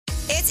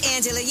It's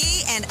Angela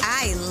Yee, and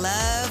I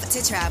love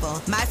to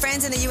travel. My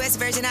friends in the U.S.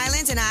 Virgin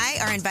Islands and I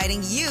are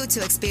inviting you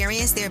to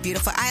experience their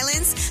beautiful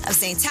islands of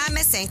St.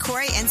 Thomas, St.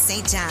 Croix, and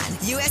St. John.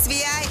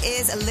 USVI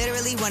is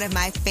literally one of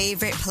my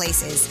favorite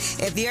places.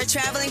 If you're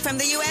traveling from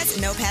the U.S.,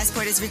 no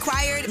passport is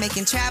required,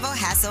 making travel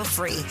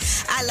hassle-free.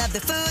 I love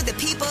the food, the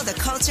people, the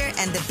culture,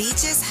 and the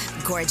beaches.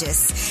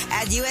 Gorgeous.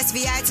 Add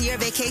USVI to your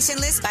vacation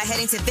list by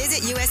heading to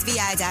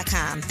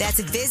visitusvi.com.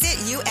 That's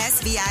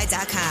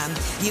visitusvi.com.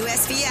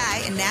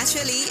 USVI,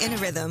 naturally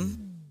in rhythm.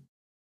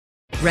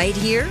 Right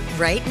here,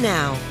 right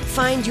now.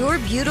 Find your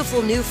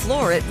beautiful new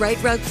floor at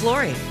Right Rug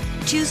Flooring.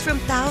 Choose from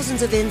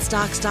thousands of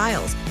in-stock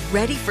styles,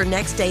 ready for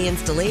next day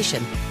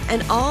installation,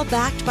 and all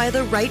backed by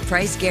the right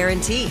price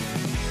guarantee.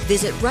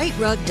 Visit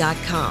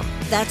rightrug.com.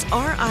 That's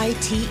RITERUG.com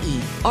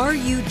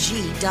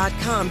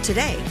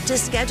today to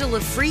schedule a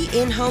free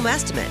in-home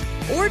estimate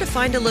or to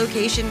find a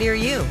location near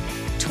you.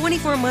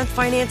 24-month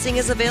financing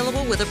is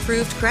available with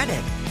approved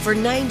credit. For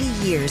 90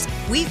 years,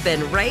 we've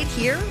been right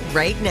here,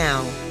 right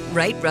now.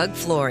 Right Rug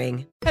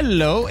Flooring.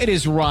 Hello, it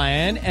is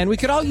Ryan, and we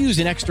could all use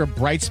an extra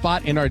bright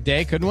spot in our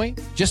day, couldn't we?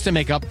 Just to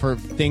make up for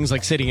things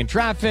like sitting in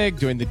traffic,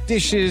 doing the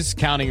dishes,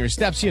 counting your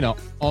steps, you know,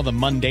 all the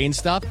mundane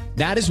stuff.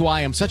 That is why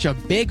I'm such a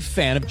big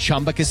fan of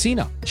Chumba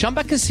Casino.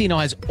 Chumba Casino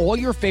has all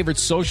your favorite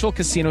social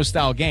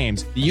casino-style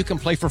games that you can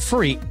play for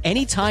free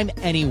anytime,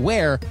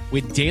 anywhere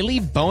with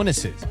daily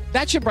bonuses.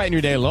 That should brighten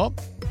your day a little.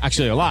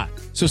 Actually, a lot.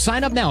 So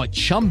sign up now at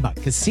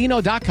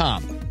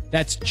ChumbaCasino.com.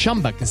 That's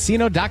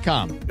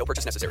ChumbaCasino.com. No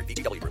purchase necessary.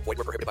 VGW Group. Void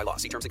where prohibited by law.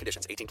 See terms and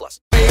conditions. 18+.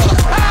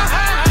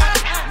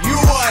 You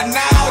are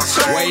now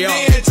tuned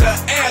in to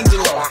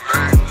Angela,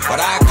 but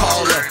I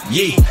call her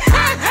Yee.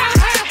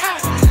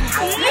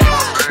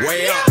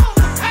 Way up.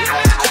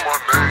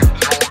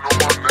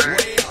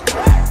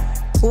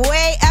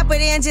 Way up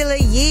with Angela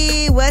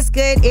Yee. What's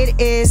good?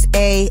 It is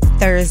a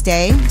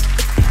Thursday.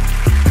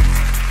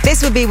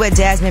 This would be what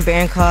Jasmine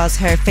Barron calls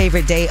her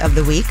favorite day of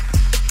the week.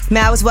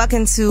 Now, I was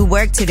walking to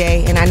work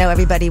today, and I know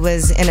everybody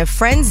was in a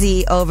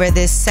frenzy over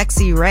this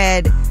Sexy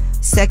Red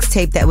sex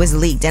tape that was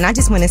leaked. And I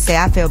just want to say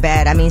I feel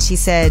bad. I mean, she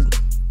said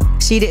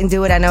she didn't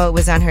do it. I know it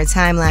was on her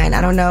timeline.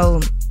 I don't know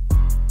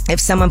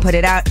if someone put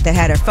it out that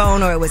had her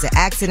phone or it was an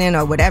accident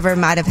or whatever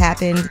might have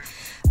happened.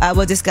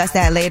 We'll discuss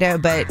that later.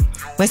 But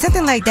when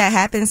something like that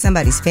happens,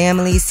 somebody's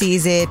family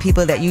sees it,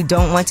 people that you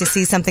don't want to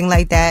see something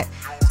like that.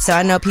 So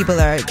I know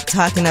people are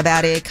talking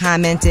about it,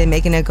 commenting,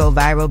 making it go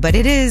viral. But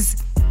it is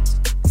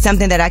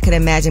something that I could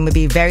imagine would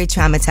be very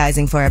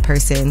traumatizing for a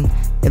person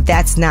if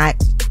that's not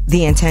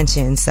the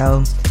intention.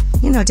 So,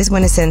 you know, just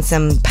want to send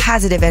some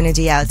positive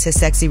energy out to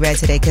Sexy Red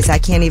today because I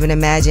can't even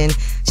imagine.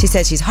 She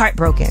said she's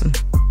heartbroken.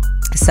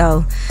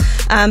 So,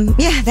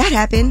 yeah, that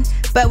happened.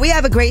 But we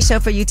have a great show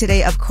for you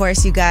today, of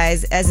course, you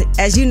guys.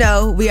 As you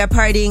know, we are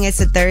partying. It's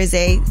a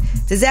Thursday.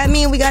 Does that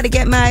mean we got to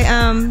get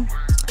my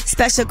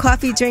special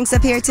coffee drinks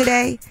up here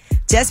today?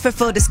 Just for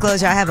full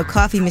disclosure, I have a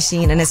coffee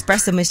machine, an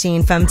espresso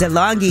machine from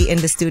DeLonghi in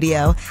the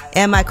studio,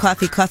 and my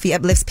coffee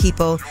uplifts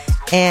people,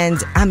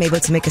 and I'm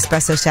able to make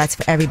espresso shots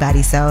for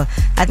everybody. So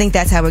I think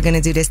that's how we're going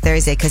to do this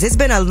Thursday, because it's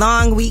been a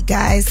long week,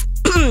 guys.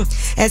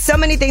 And so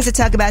many things to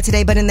talk about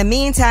today. But in the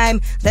meantime,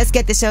 let's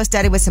get the show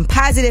started with some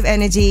positive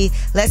energy.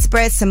 Let's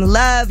spread some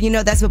love. You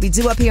know, that's what we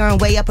do up here on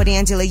Way Up with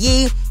Angela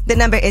Yee. The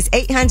number is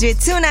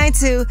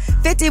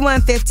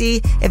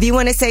 800-292-5150. If you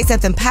want to say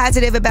something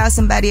positive about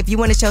somebody, if you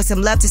want to show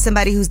some love to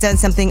somebody who's done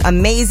something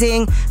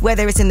amazing,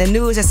 whether it's in the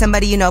news or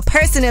somebody you know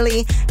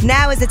personally,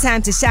 now is the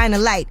time to shine a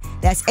light.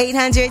 That's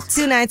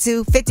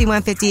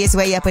 800-292-5150. It's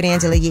Way Up with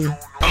Angela Yee.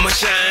 I'ma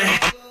shine.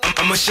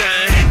 I'ma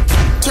shine.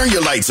 Turn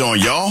your lights on,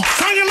 y'all.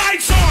 Turn your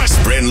lights on.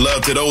 Spreading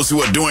love to those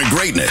who are doing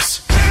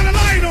greatness. Shine a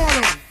light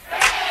on them.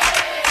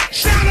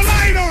 Shine a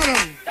light on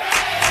them.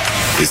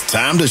 It's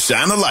time to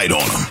shine a light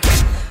on them.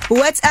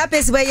 What's up?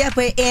 It's Way Up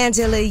with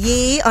Angela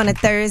Yee on a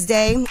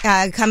Thursday.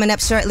 Coming up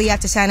shortly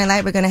after Shining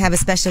Light, we're going to have a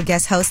special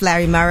guest host.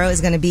 Larry Morrow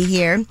is going to be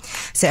here.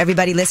 So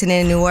everybody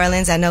listening in New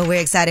Orleans, I know we're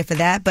excited for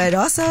that, but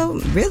also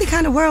really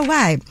kind of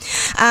worldwide.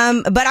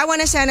 But I want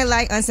to shine a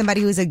light on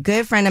somebody who's a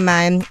good friend of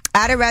mine,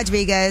 Ada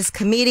Rodriguez,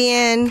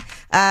 comedian,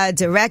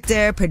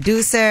 director,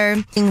 producer,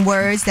 in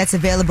Words, that's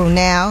available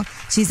now.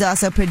 She's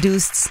also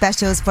produced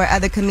specials for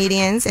other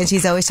comedians, and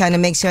she's always trying to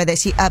make sure that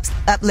she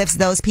uplifts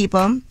those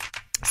people.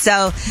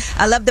 So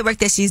I love the work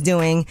that she's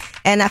doing.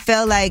 And I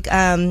feel like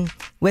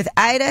with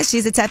Ida,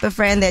 she's the type of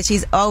friend that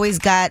she's always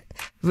got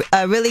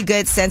a really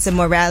good sense of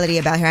morality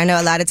about her. I know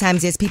a lot of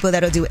times there's people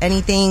that'll do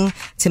anything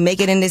to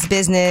make it in this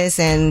business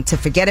and to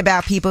forget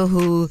about people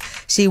who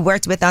she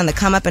worked with on the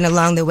come up and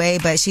along the way.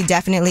 But she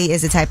definitely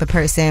is the type of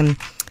person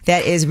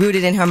that is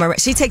rooted in her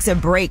morality. She takes a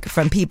break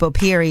from people,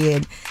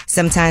 period,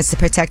 sometimes to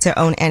protect her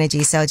own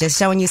energy. So just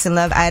showing you some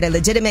love, Ida.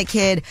 Legitimate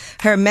Kid.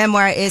 Her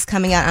memoir is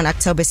coming out on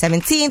October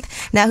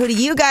 17th. Now, who do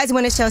you guys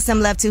want to show some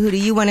love to? Who do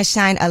you want to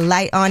shine a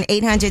light on?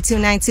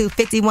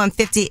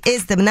 800-292-5150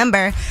 is the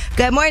number.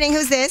 Good morning.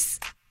 Who's this?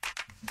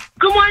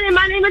 Good morning.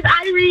 My name is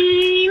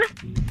Irene.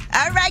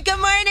 All right. Good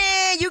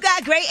morning. You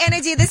got great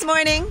energy this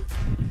morning.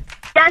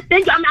 Yes,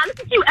 thank you. I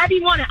listen to you every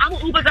morning. I'm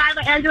an Uber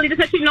driver, Angela,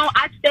 just so you know,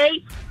 I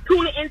stay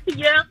tuned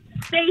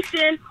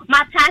station.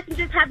 My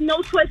passengers have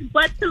no choice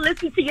but to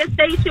listen to your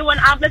station when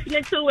I'm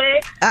listening to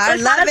it. I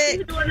love it.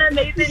 You're doing an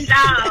amazing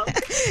job.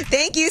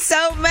 Thank you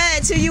so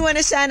much. Who you want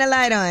to shine a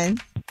light on?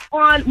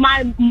 On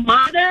my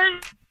mother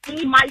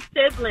and my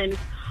siblings.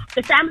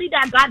 The family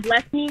that God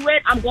blessed me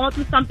with, I'm going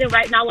through something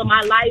right now in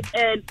my life,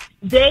 and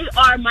they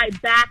are my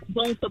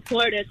backbone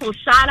supporters. So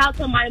shout out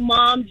to my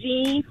mom,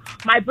 Jean,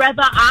 my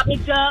brother,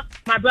 Abijah,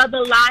 my brother,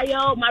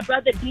 Lio, my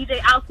brother, DJ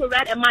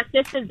Alfred, and my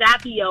sister,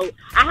 Zapio.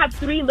 I have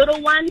 3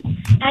 little ones.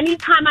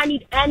 Anytime I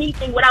need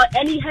anything, without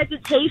any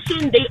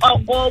hesitation, they are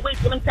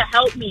always willing to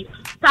help me.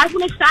 So I just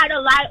want to shine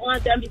a light on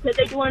them because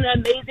they're doing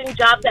an amazing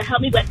job to help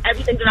me with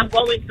everything that I'm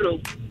going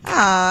through. Oh,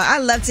 I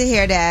love to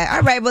hear that.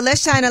 All right, well,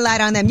 let's shine a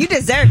light on them. You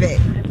deserve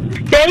it.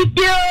 Thank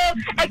you.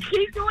 And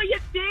keep doing your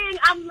thing.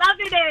 I'm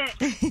loving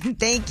it.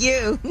 Thank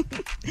you.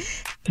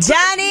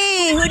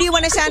 Johnny, who do you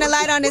want to shine a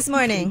light on this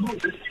morning?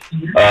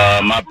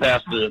 My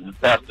pastor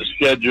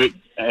Shedrick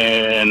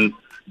and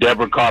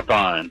Deborah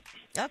Carpine.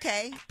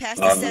 Okay,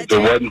 Pastor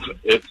Cedric.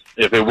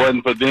 If it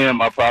wasn't for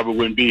them, I probably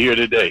wouldn't be here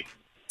today.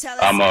 Tell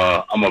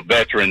us. I'm a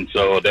veteran,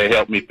 so they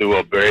helped me through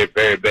a very,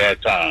 very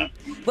bad time.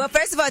 Well,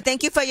 first of all,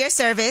 thank you for your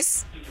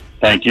service.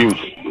 Thank you.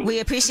 We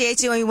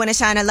appreciate you, and we want to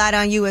shine a light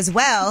on you as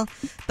well.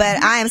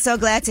 But I am so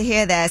glad to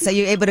hear that. So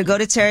you're able to go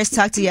to church,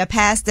 talk to your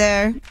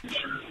pastor.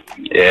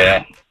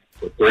 Yeah.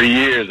 For 3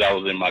 years, I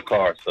was in my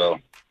car, so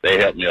they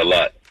helped me a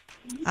lot.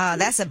 Oh,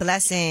 that's a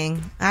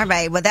blessing. All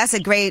right. Well, that's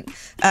a great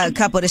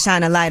couple to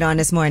shine a light on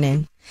this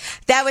morning.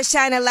 That was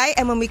Shine a Light,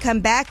 and when we come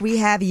back, we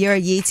have your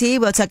Yeetie.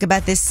 We'll talk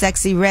about this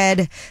sexy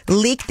red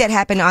leak that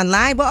happened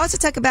online. We'll also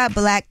talk about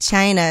Blac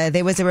Chyna.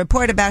 There was a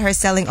report about her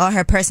selling all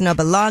her personal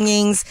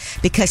belongings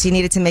because she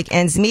needed to make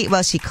ends meet.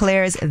 Well, she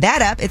clears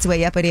that up. It's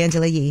Way Up with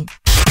Angela Yee.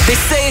 They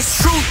say it's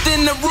truth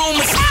in the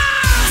rumors.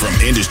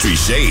 From industry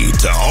shade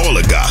to all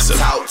the gossip,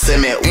 Talk to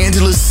me.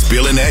 Angela's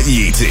spilling that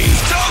Yeetie.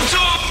 Talk to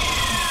 'em.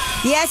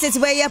 Yes, it's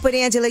Way Up with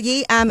Angela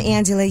Yee. I'm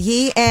Angela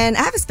Yee, and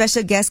I have a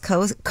special guest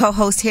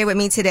co-host here with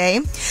me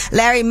today.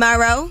 Larry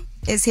Morrow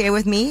is here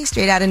with me,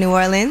 straight out of New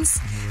Orleans.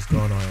 What's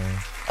going on,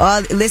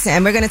 man? Listen,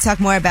 and we're going to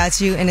talk more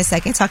about you in a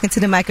second, talking to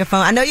the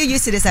microphone. I know you're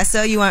used to this. I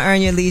saw you on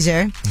Earn Your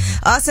Leisure.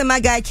 Mm-hmm. Also, my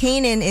guy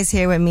Kainon is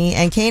here with me,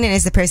 and Kainon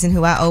is the person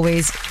who I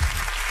always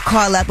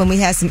call up when we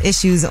have some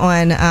issues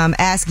on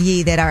Ask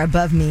Yee that are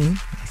above me.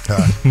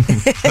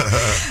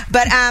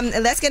 But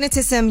let's get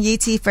into some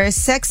Yeetie first.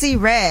 Sexy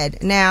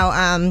Red.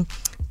 Now,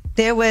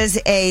 there was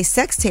a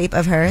sex tape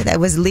of her that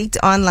was leaked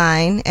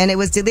online, and it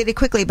was deleted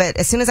quickly. But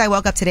as soon as I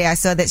woke up today, I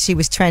saw that she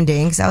was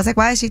trending. So I was like,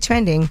 why is she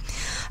trending?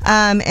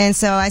 And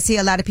so I see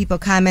a lot of people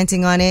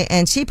commenting on it.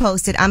 And she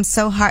posted, "I'm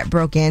so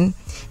heartbroken.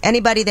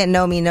 Anybody that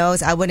know me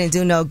knows I wouldn't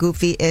do no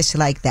goofy-ish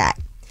like that."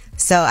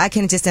 So I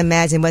can just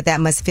imagine what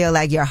that must feel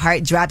like. Your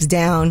heart drops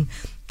down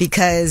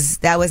because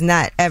that was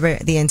not ever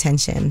the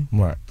intention.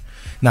 Right.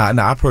 Now,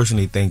 I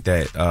personally think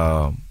that,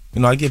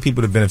 I give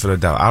people the benefit of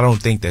the doubt. I don't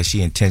think that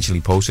she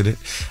intentionally posted it.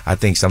 I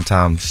think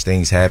sometimes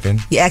things happen.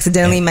 You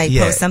accidentally might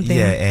post something.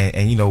 Yeah,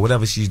 and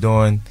whatever she's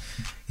doing,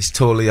 it's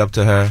totally up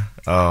to her.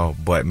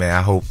 But, man,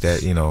 I hope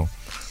that,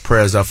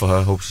 prayers up for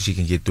her. Hope she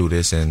can get through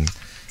this. And,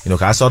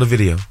 'cause I saw the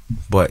video,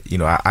 but,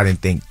 I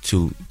didn't think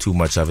too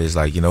much of it. It's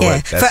like,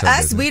 what? That's for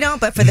us, we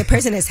don't, but for the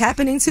person it's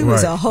happening to, right.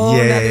 Is a whole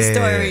other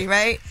story,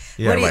 right?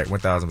 Yeah, right,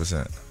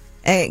 1,000%.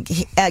 And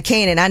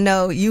Kainon, I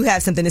know you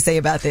have something to say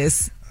about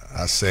this.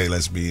 I say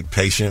let's be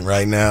patient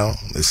right now.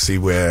 Let's see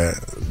where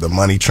the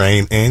money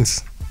train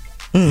ends.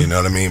 You know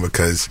what I mean?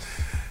 Because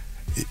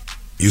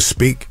you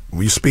speak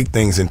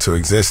things into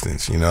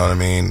existence. You know what I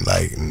mean?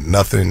 Like,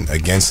 nothing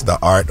against the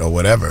art or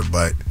whatever,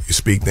 but you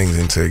speak things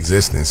into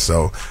existence.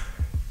 So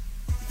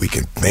we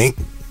can think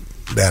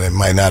that it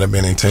might not have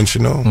been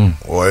intentional,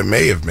 or it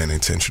may have been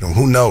intentional.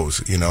 Who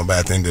knows? But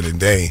at the end of the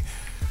day.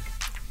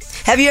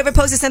 Have you ever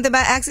posted something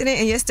by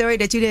accident in your story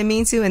that you didn't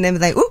mean to, and then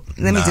was like, "Oop,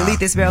 let me delete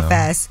this real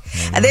fast"?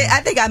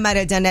 I think I might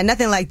have done that.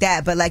 Nothing like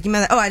that, but like you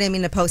might, I didn't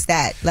mean to post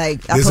that.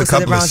 Like I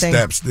posted the wrong thing.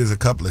 There's a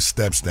couple of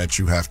steps that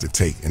you have to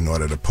take in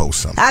order to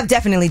post something. I've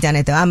definitely done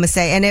it though. I'm gonna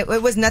say, and it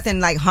was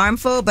nothing like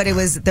harmful, but it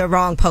was the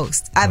wrong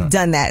post. I've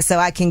done that, so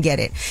I can get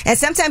it. And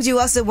sometimes you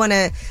also want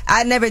to.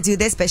 I never do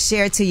this, but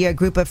share it to your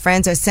group of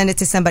friends or send it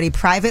to somebody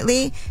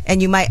privately, and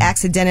you might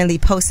accidentally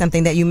post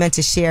something that you meant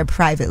to share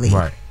privately.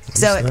 Right.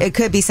 So it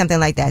could be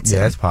something like that too.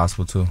 Yeah, it's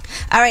possible too.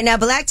 All right, now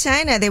Blac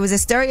Chyna, there was a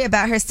story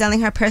about her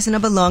selling her personal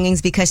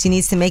belongings because she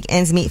needs to make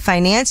ends meet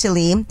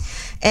financially.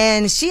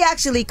 And she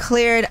actually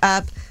cleared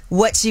up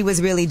what she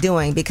was really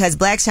doing because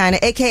Blac Chyna,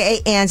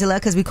 aka Angela,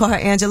 because we call her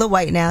Angela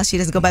White now, she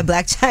doesn't go by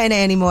Blac Chyna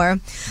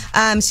anymore.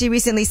 She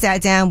recently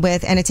sat down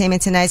with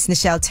Entertainment Tonight's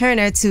Nichelle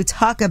Turner to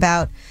talk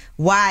about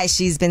why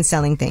she's been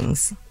selling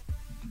things.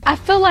 I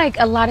feel like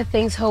a lot of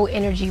things hold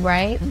energy,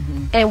 right?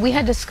 Mm-hmm. And we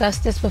had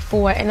discussed this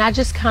before, and I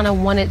just kind of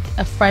wanted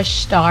a fresh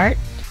start.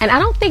 And I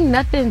don't think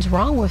nothing's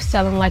wrong with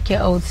selling like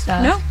your old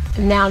stuff. No.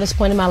 Now, at this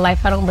point in my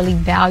life, I don't really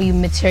value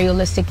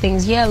materialistic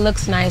things. Yeah, it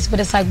looks nice, but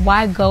it's like,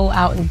 why go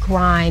out and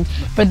grind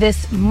for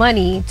this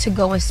money to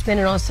go and spend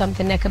it on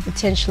something that could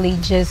potentially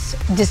just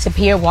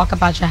disappear, walk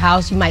about your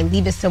house, you might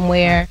leave it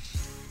somewhere.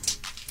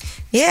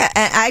 Yeah,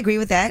 and I agree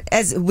with that.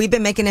 As we've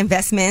been making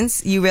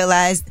investments, you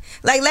realize,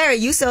 like Larry,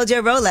 you sold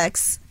your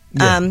Rolex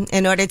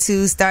in order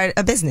to start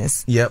a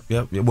business. Yep.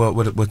 Well,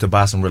 with to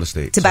buy some real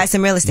estate. Buy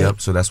some real estate.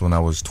 Yep. So that's when I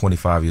was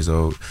 25 years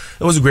old.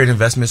 It was a great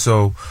investment.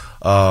 So,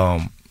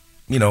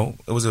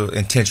 it was an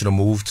intentional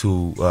move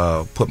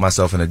to put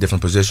myself in a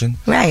different position.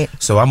 Right.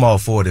 So I'm all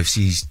for it if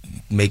she's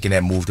making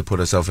that move to put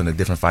herself in a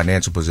different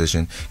financial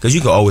position, because you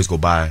can always go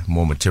buy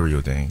more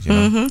material things. You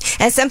know?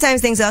 Mm-hmm. And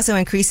sometimes things also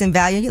increase in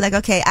value. You're like,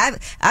 okay,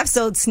 I've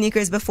sold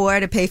sneakers before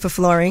to pay for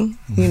flooring.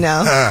 You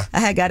know, I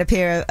had got a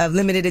pair of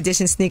limited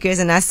edition sneakers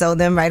and I sold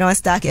them right on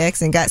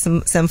StockX and got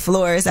some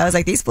floors. I was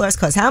like, these floors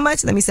cost how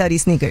much? Let me sell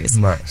these sneakers.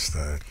 Right.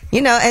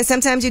 You know, and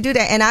sometimes you do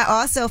that. And I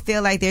also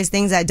feel like there's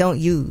things I don't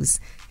use.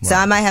 So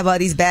I might have all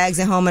these bags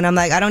at home and I'm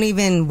like, I don't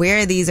even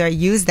wear these or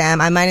use them.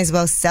 I might as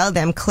well sell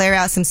them, clear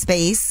out some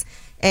space.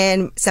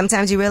 And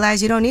sometimes you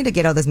realize you don't need to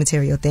get all those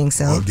material things.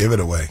 So give it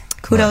away.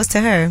 Kudos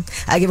to her.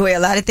 I give away a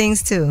lot of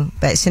things too,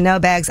 but Chanel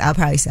bags I'll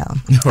probably sell.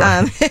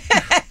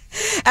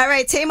 All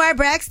right, Tamar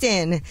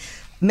Braxton.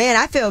 Man,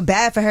 I feel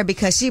bad for her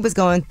because she was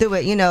going through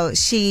it. You know,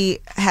 she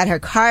had her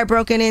car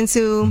broken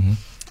into.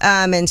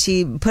 And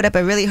she put up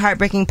a really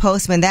heartbreaking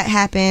post when that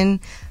happened.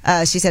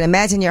 She said,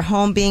 imagine your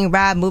home being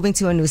robbed, moving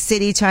to a new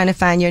city, trying to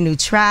find your new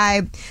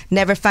tribe,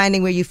 never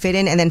finding where you fit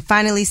in, and then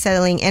finally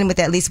settling in with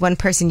at least one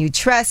person you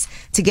trust,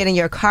 to getting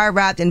your car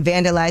robbed and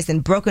vandalized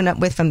and broken up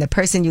with from the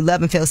person you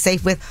love and feel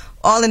safe with,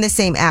 all in the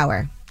same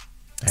hour.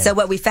 Hey. So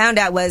what we found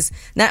out was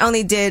not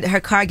only did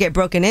her car get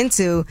broken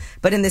into,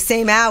 but in the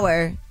same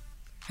hour,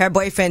 her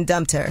boyfriend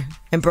dumped her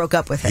and broke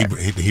up with her.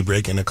 He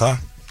break in the car?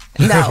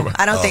 No,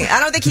 I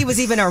don't think he was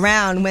even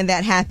around when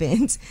that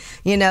happened.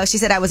 You know, she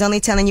said, I was only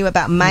telling you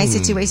about my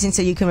situation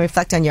so you can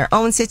reflect on your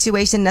own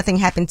situation. Nothing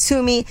happened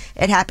to me.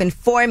 It happened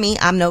for me.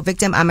 I'm no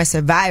victim. I'm a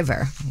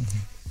survivor.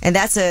 And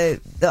that's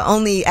the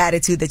only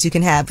attitude that you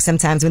can have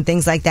sometimes when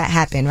things like that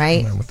happen,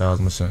 right?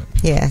 1,000%.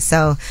 Yeah,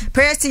 so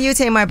prayers to you,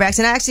 Tamar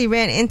Braxton. I actually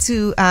ran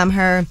into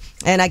her,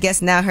 and I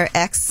guess now her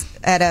ex,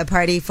 at a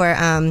party for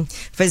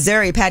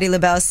Zuri, Patti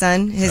LaBelle's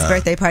son, his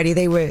birthday party.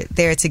 They were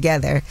there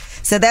together.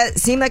 So that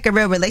seemed like a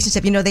real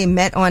relationship. You know, they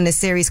met on the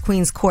series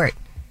Queen's Court.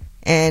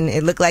 And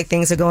it looked like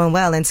things are going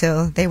well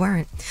until they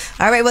weren't.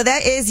 All right, well,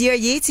 that is your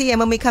Yeetie. And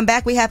when we come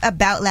back, we have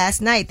About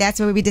Last Night. That's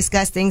where we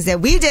discuss things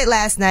that we did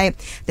last night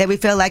that we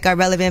feel like are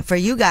relevant for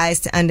you guys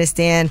to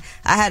understand.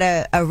 I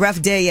had a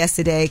rough day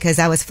yesterday because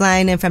I was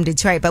flying in from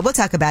Detroit, but we'll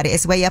talk about it.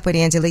 It's Way Up with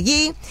Angela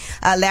Yee.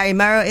 Larry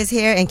Morrow is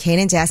here, and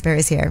Kainon Jasper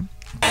is here.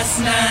 Last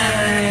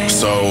night.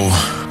 So,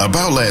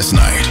 about last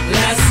night.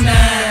 Last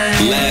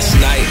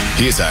night.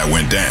 Here's how it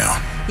went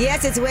down.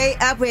 Yes, it's Way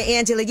Up with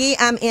Angela Yee.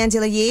 I'm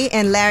Angela Yee,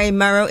 and Larry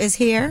Morrow is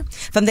here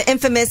from the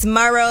infamous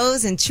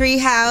Morrow's and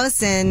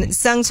Treehouse and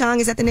Sung Chong.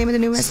 Is that the name of the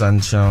new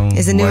restaurant? Sung Chong.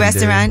 Is a new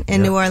restaurant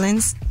in New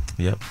Orleans.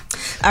 Yep.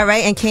 All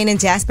right, and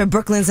Kainon Jasper,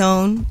 Brooklyn's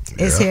own,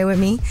 is here with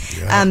me.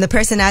 The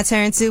person I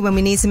turn to when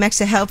we need some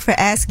extra help for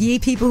Ask Yee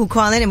people who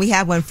call in, and we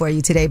have one for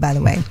you today, by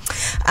the way.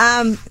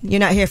 You're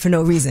not here for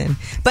no reason.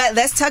 But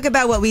let's talk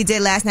about what we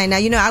did last night. Now,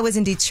 you know, I was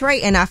in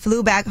Detroit, and I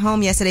flew back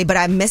home yesterday, but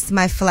I missed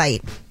my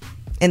flight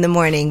in the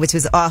morning, which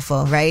was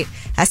awful, right?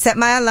 I set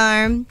my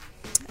alarm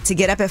to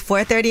get up at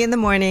 4:30 in the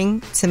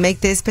morning to make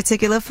this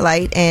particular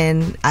flight,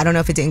 and I don't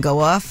know if it didn't go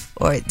off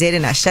or it did,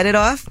 and I shut it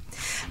off.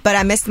 But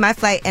I missed my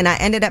flight, and I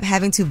ended up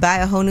having to buy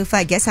a whole new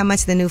flight. Guess how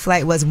much the new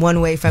flight was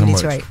one way from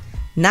Detroit?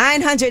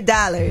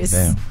 $900.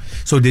 Damn.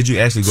 So did you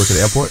actually go to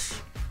the airport?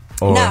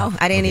 Or? No,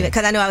 I didn't even,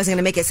 because I knew I was going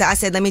to make it. So I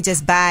said, let me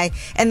just buy.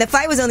 And the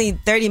flight was only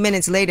 30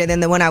 minutes later than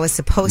the one I was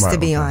supposed to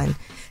be on.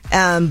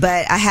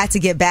 But I had to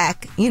get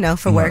back,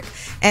 for work.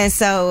 And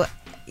so,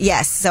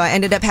 yes, so I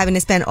ended up having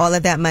to spend all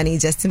of that money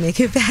just to make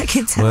it back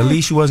in time. Well, at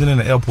least you wasn't in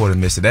the airport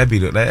and missed it. That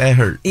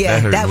hurt. Yeah,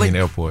 that hurt that me would in the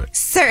airport.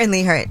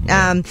 Certainly hurt.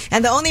 Yeah.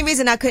 And the only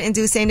reason I couldn't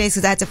do same days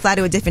because I had to fly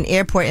to a different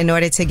airport in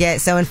order to get,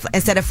 so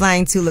instead of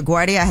flying to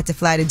LaGuardia, I had to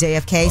fly to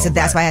JFK. So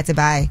that's why I had to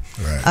buy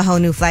a whole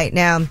new flight.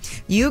 Now,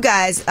 you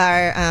guys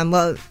are,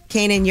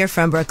 Kainon, you're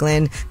from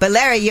Brooklyn, but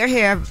Larry, you're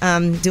here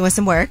doing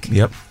some work.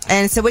 Yep.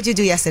 And so what'd you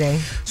do yesterday?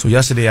 So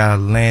yesterday I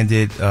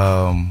landed,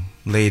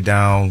 laid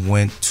down,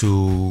 went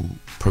to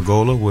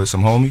Pergola with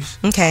some homies.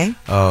 Okay.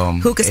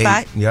 Hookah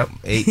spot. Yep.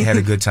 Ate, had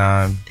a good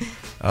time.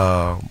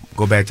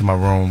 Go back to my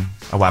room.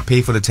 I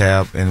paid for the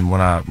tab, and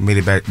when I made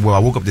it back, I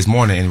woke up this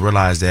morning and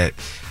realized that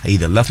I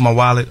either left my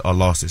wallet or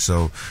lost it.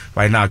 So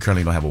right now I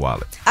currently don't have a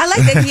wallet. I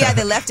like that he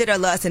either left it or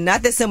lost it,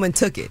 not that someone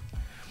took it.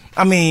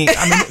 I mean,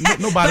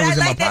 nobody was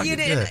in my pocket. You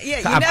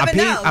never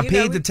know. I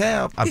paid the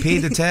tab. I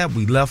paid the tab.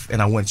 We left,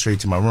 and I went straight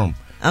to my room.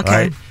 Okay.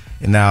 Right?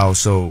 And now,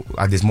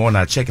 this morning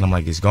I checked, and I'm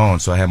like, it's gone.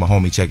 So I had my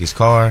homie check his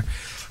car.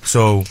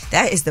 So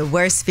that is the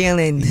worst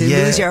feeling, to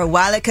lose your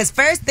wallet. Because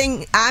first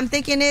thing I'm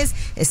thinking is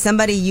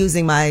somebody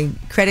using my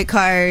credit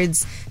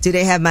cards? Do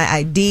they have my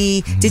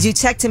ID? Mm-hmm. Did you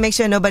check to make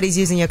sure nobody's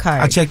using your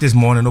card? I checked this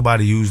morning.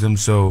 Nobody used them.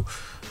 So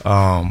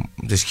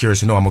just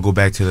curious to know. I'm going to go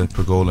back to the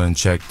Pergola and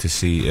check to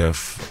see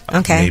if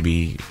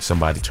maybe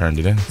somebody turned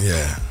it in.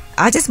 Yeah.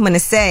 I just want to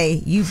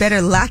say, you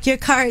better lock your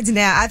cards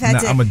now.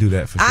 I'm going to do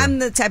that for sure. I'm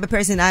the type of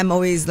person, I'm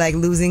always like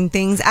losing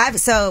things.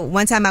 So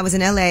one time I was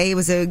in LA. It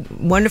was a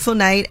wonderful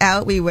night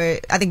out. We were,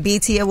 I think,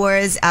 BT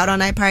Awards, out all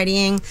night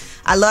partying.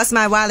 I lost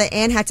my wallet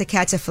and had to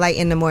catch a flight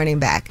in the morning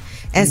back.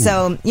 And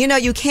so,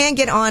 you can't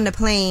get on the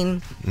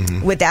plane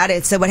without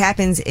it. So what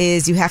happens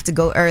is you have to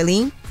go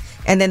early.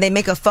 And then they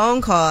make a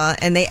phone call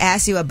and they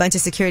ask you a bunch of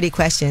security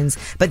questions.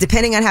 But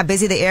depending on how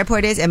busy the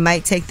airport is, it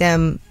might take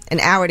them an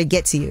hour to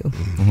get to you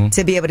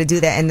to be able to do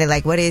that. And they're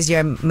like, what is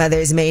your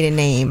mother's maiden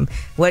name?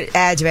 What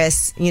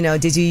address,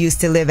 did you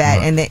used to live at?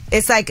 Right. And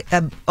it's like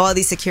all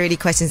these security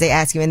questions they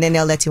ask you, and then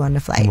they'll let you on the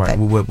flight. Right.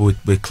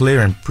 With clear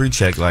and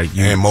pre-check,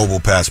 and mobile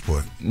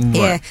passport.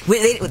 Yeah,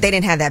 they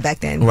didn't have that back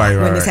then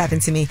when this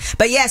happened to me.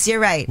 But yes, you're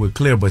right. With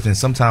clear, but then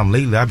sometime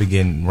lately I've been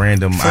getting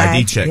random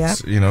ID checks.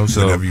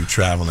 So whenever you're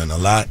traveling a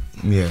lot,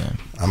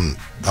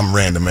 I'm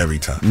random every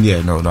time.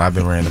 Yeah, no, I've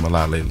been random a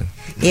lot lately.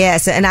 Yeah,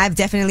 and I've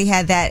definitely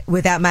had that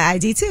without my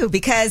ID too,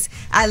 because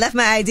I left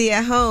my ID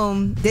at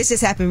home. This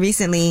just happened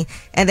recently,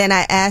 and then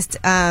I asked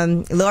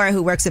Laura,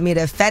 who works with me, to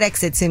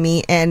FedEx it to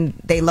me, and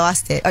they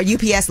lost it, or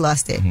UPS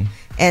lost it.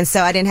 And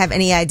so I didn't have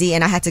any ID,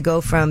 and I had to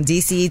go from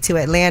DC to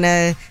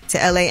Atlanta to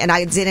LA, and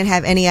I didn't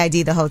have any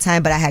ID the whole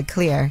time, but I had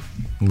clear.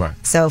 Right.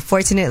 So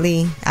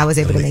fortunately, I was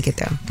able to make it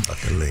through.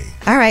 Luckily.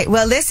 All right.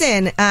 Well,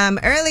 listen,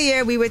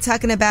 earlier we were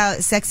talking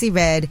about Sexy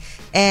Red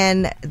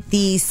and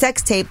the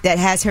sex tape that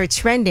has her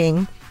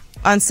trending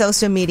on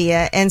social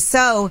media. And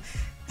so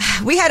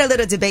we had a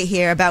little debate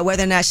here about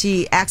whether or not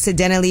she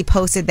accidentally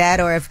posted that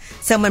or if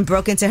someone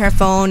broke into her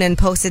phone and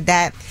posted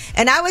that.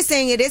 And I was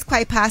saying it is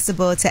quite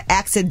possible to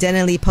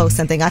accidentally post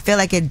something. I feel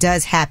like it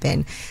does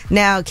happen.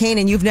 Now,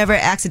 Kainon, you've never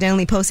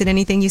accidentally posted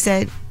anything, you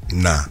said?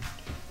 Nah.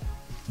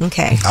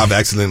 Okay. I've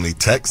accidentally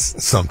texted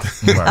something.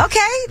 Right.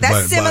 Okay,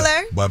 that's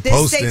similar. But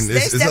posting,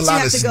 there's a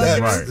lot of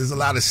steps. There's a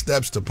lot of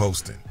steps to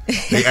posting.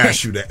 They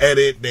ask you to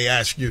edit. They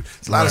ask you.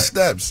 It's a lot of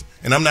steps.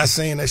 And I'm not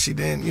saying that she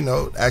didn't,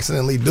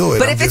 accidentally do it.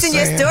 But if it's in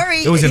your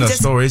story, it was in a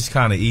story. It's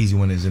kind of easy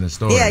when it's in a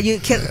story. Yeah, you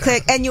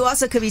click, and you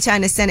also could be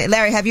trying to send it.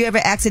 Larry, have you ever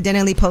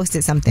accidentally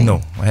posted something?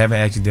 No, I haven't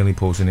accidentally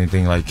posted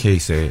anything like Kay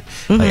said.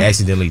 Like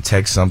accidentally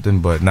text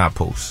something, but not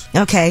post.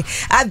 Okay,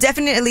 I've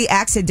definitely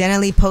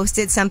accidentally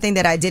posted something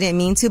that I didn't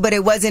mean to, but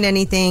it wasn't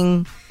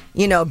anything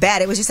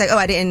bad. It was just like,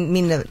 I didn't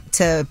mean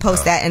to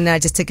post that, and I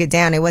just took it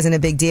down. It wasn't a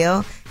big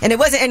deal. And it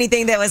wasn't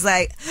anything that was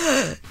like,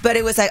 but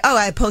it was like,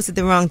 I posted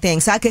the wrong thing.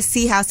 So I could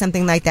see how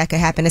something like that could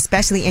happen,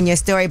 especially in your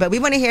story. But we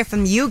want to hear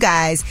from you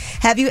guys.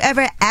 Have you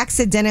ever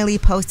accidentally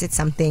posted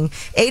something?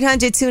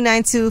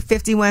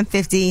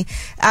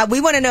 800-292-5150. We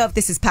want to know if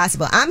this is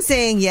possible. I'm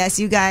saying yes.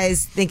 You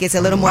guys think it's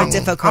a little more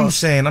difficult. I'm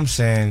saying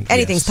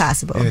anything's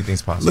possible.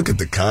 Anything's possible. Look at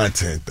the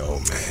content, though,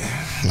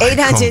 man.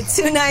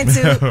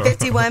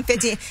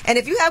 800-292-5150. And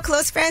if you have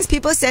close friends,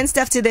 people send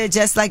stuff to their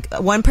just like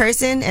one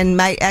person and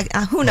might act,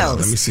 who knows?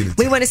 Let me see the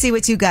we want to see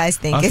what you guys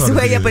think. It's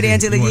Way Up with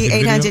Angela Yee.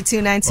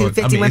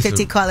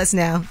 800-292-5150. Call us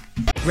now.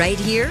 Right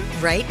here,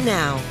 right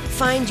now.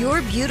 Find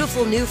your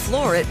beautiful new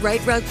floor at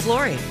Right Rug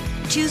Flooring.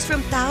 Choose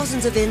from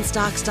thousands of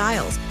in-stock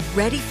styles,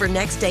 ready for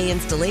next day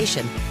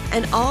installation,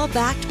 and all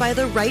backed by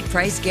the right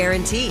price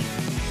guarantee.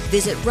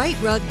 Visit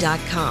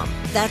rightrug.com.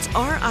 That's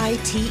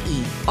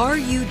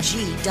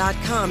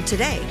RITERUG.com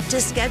today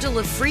to schedule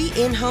a free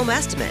in-home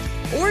estimate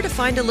or to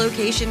find a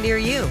location near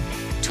you.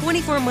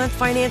 24-month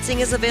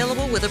financing is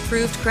available with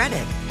approved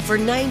credit. For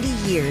 90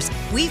 years,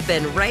 we've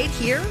been right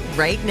here,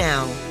 right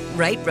now.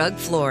 Right Rug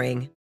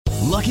Flooring.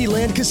 Lucky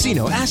Land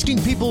Casino,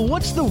 asking people,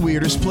 what's the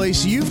weirdest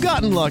place you've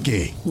gotten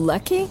lucky?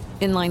 Lucky?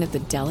 In line at the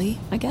deli,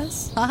 I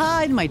guess?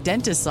 Aha, in my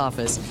dentist's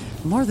office.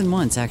 More than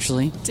once,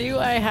 actually. Do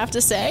I have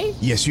to say?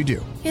 Yes, you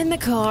do. In the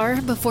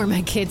car before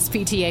my kids'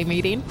 PTA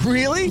meeting.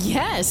 Really?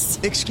 Yes.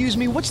 Excuse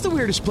me, what's the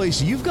weirdest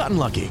place you've gotten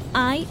lucky?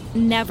 I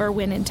never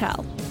win and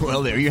tell.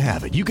 Well, there you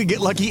have it. You can get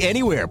lucky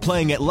anywhere,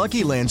 playing at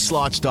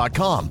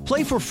LuckyLandSlots.com.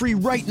 Play for free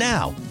right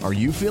now. Are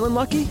you feeling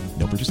lucky?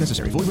 No purchase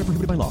necessary. Void where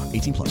prohibited by law.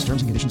 18 plus.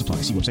 Terms and conditions apply.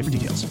 See website for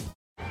details.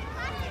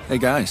 Hey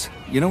guys,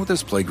 you know what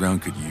this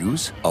playground could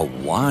use? A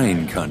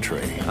wine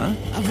country, huh?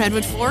 A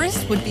redwood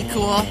forest would be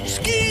cool.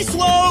 Ski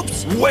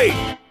slopes! Wait!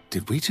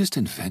 Did we just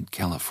invent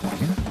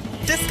California?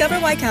 Discover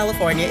why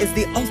California is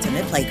the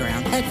ultimate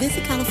playground at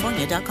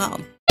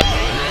visitcalifornia.com.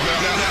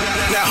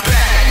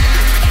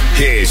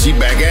 Yeah, she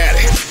back at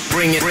it.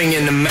 Bring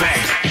in the Mac.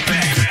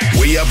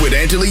 Way Up with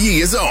Angela Yee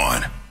is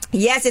on.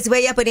 Yes, it's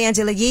Way Up with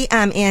Angela Yee.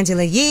 I'm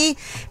Angela Yee,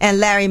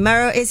 and Larry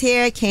Morrow is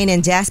here.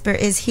 Kainon Jasper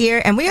is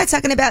here, and we are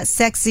talking about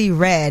Sexy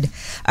Red.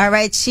 All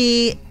right,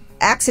 she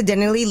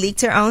accidentally leaked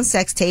her own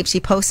sex tape.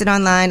 She posted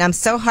online, "I'm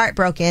so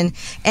heartbroken.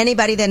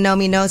 Anybody that know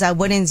me knows I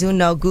wouldn't do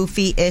no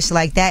goofy-ish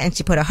like that." And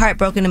she put a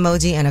heartbroken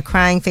emoji and a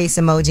crying face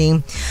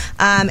emoji.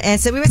 And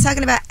so we were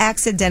talking about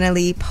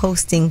accidentally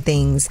posting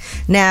things.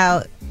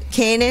 Now,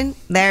 Kainon,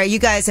 Larry, you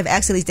guys have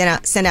actually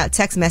sent out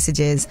text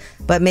messages,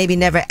 but maybe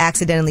never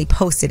accidentally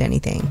posted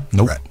anything.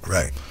 Nope.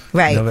 Right.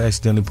 Right. Never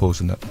accidentally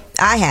posted nothing.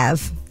 I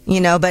have.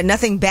 but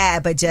nothing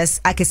bad, but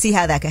just I could see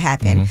how that could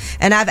happen.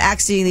 And I've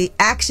actually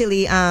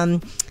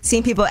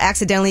seen people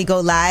accidentally go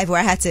live where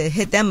I had to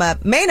hit them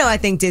up. Mano, I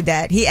think, did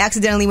that. He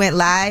accidentally went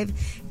live,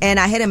 and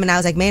I hit him, and I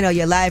was like, Mano,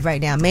 you're live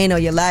right now. Mano,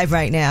 you're live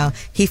right now.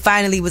 He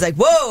finally was like,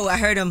 whoa, I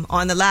heard him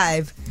on the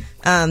live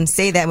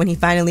say that when he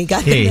finally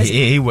got the message.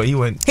 He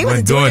wasn't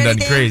doing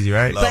nothing crazy,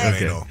 right?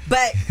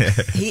 But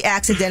he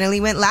accidentally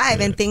went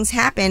live, and things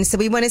happened. So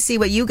we want to see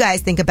what you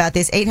guys think about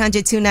this.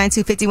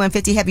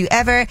 800-292-5150. Have you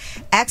ever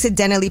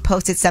accidentally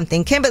posted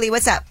something? Kimberly,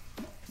 what's up?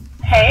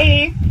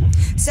 Hey.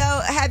 So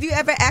have you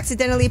ever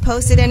accidentally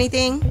posted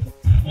anything?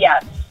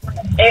 Yes.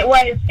 It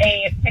was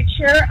a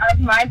picture of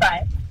my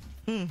butt,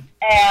 and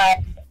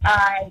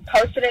I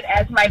posted it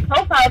as my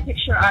profile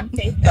picture on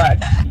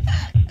Facebook.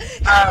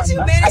 How did you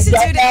manage to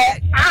do that?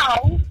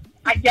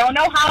 I don't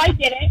know how I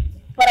did it,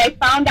 but I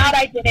found out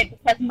I did it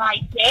because my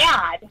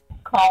dad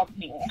called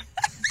me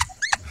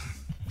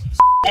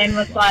and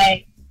was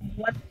like,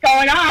 what's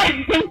going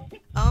on?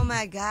 Oh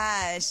my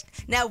gosh.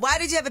 Now, why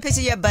did you have a picture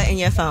of your butt in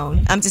your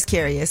phone? I'm just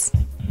curious.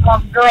 Well,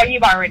 girl,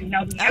 you've already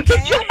know the answer.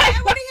 Okay,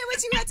 I want to hear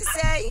what you had to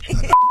say.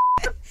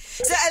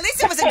 So at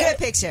least it was a good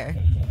picture.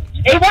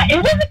 It was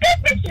a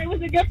good picture. It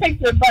was a good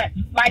picture, but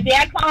my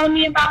dad calling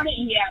me about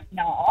it,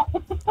 no.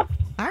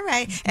 All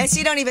right. And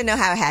she don't even know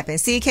how it happened.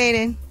 See,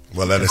 Kainon?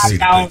 Well, let us see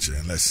the picture.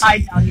 Let's see. I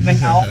don't even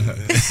know.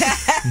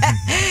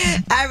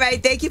 All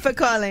right. Thank you for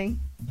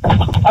calling.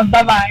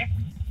 Bye-bye.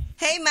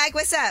 Hey, Mike,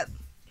 what's up?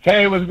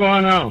 Hey, what's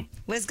going on?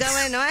 What's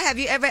going on? Have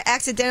you ever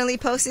accidentally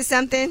posted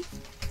something?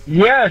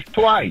 Yes,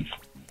 twice.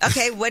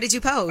 Okay, what did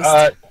you post?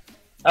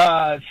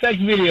 Sex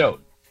video.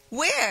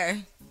 Where?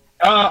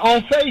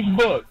 On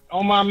Facebook,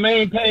 on my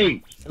main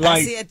page.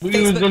 Like,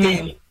 we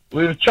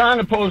was trying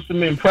to post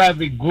them in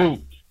private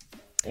groups,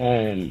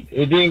 and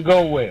it didn't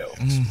go well.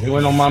 It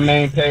went on my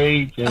main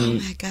page, and my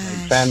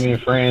family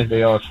and friends,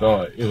 they all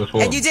saw it. It was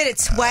horrible. And you did it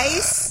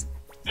twice?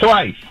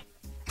 Twice.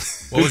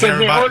 What was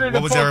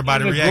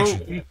everybody's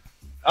reaction?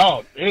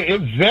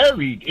 It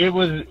varied. It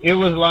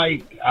was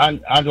like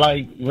I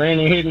like ran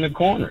and hid in the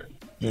corner.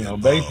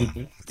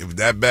 Basically. It was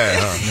that bad,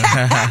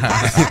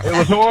 huh? It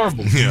was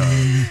horrible.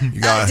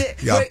 You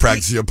gotta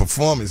practice your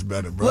performance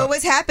better, bro. What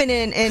was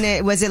happening in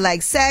it? Was it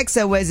like sex,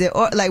 or was it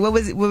what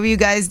were you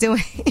guys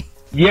doing?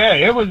 Yeah,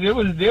 it was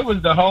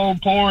the whole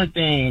porn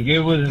thing. It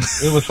was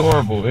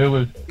horrible. It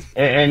was,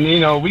 and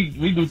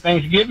we do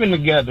Thanksgiving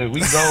together. We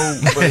go,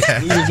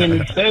 but we was in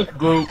the sex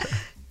group.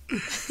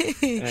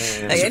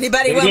 Like,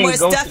 anybody want more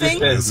stuffing?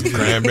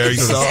 Cranberry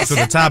sauce. So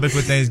the topic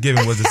for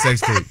Thanksgiving was the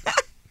sex tape.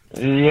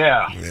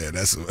 Yeah,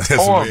 that's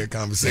a weird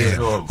conversation.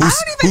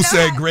 Who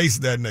said grace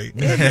that night?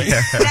 Now,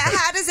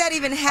 how does that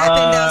even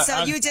happen though?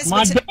 So you just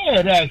my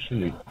dad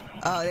actually.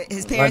 Oh,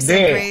 his parents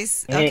said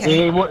grace.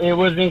 Okay, it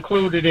was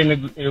included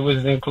It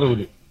was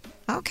included.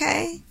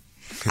 Okay.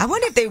 I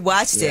wonder if they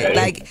watched it.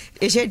 Like,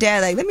 is your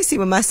dad like, let me see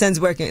what my son's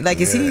working?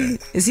 Like, is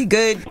he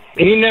good?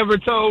 He never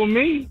told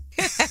me.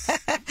 All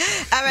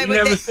right, he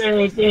never said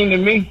anything to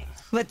me.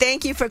 Well,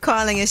 thank you for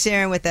calling and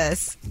sharing with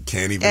us.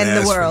 Can't even and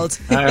ask the world.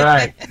 All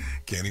right.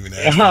 Can't even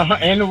ask.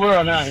 In the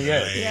world now,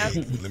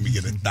 Let me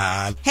get a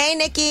dial. Hey,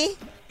 Nikki.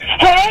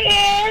 Hey,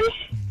 Ann.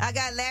 I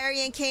got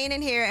Larry and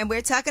Kainon here, and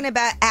we're talking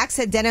about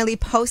accidentally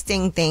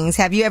posting things.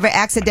 Have you ever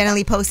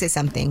accidentally posted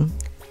something?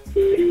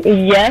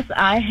 Yes,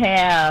 I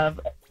have.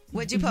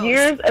 What'd you post?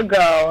 Years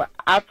ago,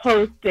 I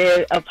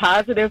posted a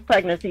positive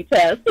pregnancy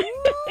test.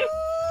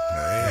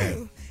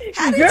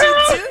 How did you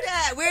do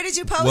that? Where did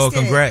you post it? Well,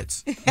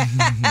 congrats. This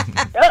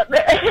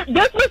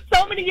was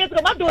so many years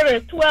ago. My daughter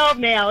is 12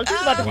 now.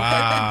 She's about to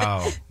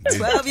be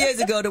 12 years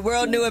ago, the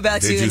world knew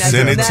about you. Did you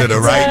send it to the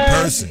right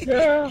person?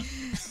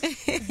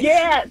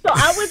 Yeah, so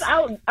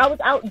I was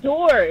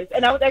outdoors,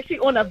 and I was actually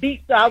on a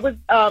beach, so I was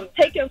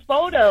taking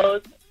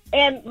photos,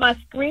 and my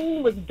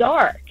screen was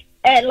dark.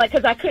 And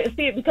because I couldn't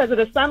see it because of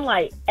the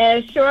sunlight.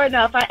 And sure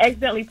enough, I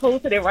accidentally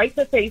posted it right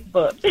to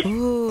Facebook.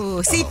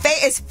 Ooh. See,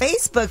 it's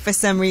Facebook for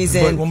some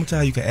reason. But one more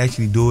time, you can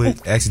actually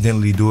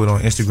accidentally do it on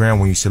Instagram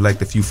when you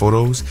select a few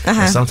photos.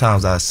 And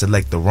sometimes I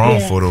select the wrong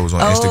photos on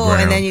Instagram. Oh,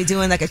 and then you're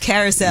doing like a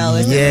carousel.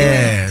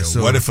 Yeah.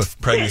 So what if a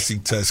pregnancy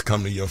test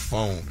come to your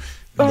phone?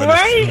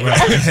 Right.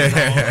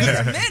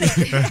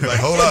 Like,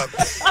 hold up.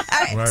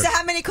 All right. So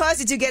how many calls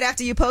did you get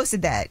after you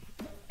posted that?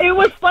 It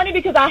was funny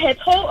because I had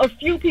told a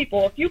few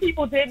people. A few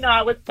people did know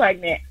I was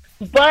pregnant.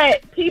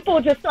 But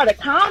people just started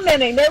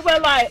commenting. They were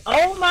like,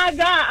 oh, my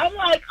God. I'm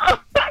like,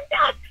 oh, my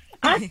God.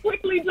 I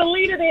quickly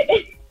deleted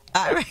it.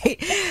 All right.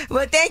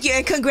 Well, thank you,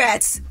 and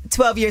congrats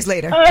 12 years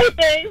later. All right,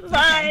 thanks.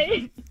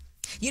 Bye.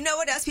 You know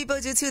what else people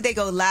do, too? They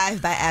go live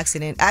by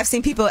accident. I've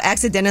seen people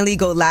accidentally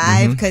go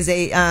live because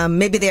they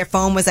maybe their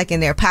phone was like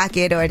in their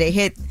pocket, or they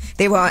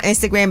were on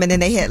Instagram and then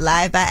they hit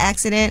live by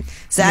accident.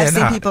 So I've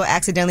seen people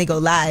accidentally go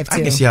live, too.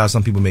 I can see how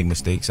some people make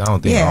mistakes. I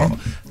don't think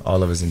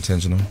all of it's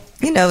intentional.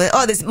 You know,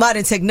 all this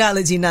modern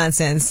technology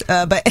nonsense.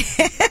 But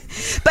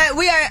But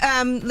we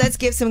are, let's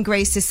give some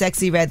grace to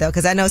Sexy Red, though,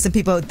 because I know some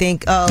people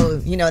think,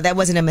 that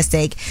wasn't a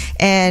mistake.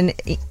 And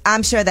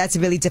I'm sure that's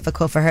really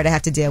difficult for her to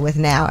have to deal with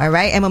now, all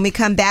right? And when we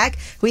come back,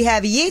 we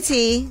have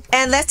Yeezy.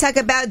 And let's talk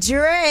about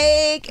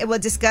Drake. And we'll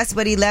discuss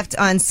what he left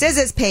on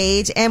SZA's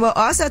page. And we'll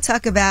also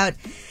talk about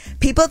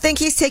people think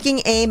he's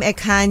taking aim at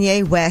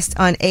Kanye West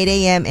on 8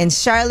 a.m. in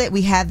Charlotte.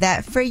 We have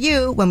that for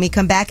you when we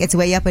come back. It's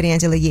Way Up with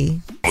Angela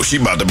Yee. Oh,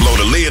 she about to blow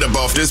the lid up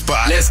off this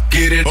pot. Let's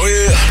get it. Oh,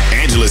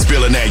 yeah. Angela's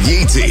spilling that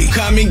Yee tea.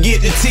 Come and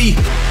get the tea.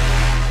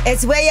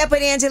 It's Way Up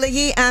with Angela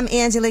Yee. I'm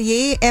Angela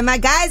Yee. And my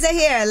guys are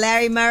here,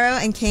 Larry Morrow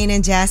and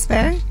Kainon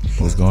Jasper.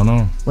 What's going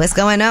on? What's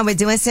going on? We're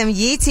doing some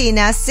Yee tea.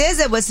 Now,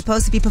 SZA was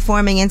supposed to be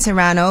performing in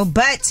Toronto,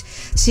 but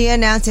she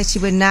announced that she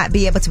would not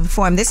be able to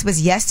perform. This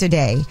was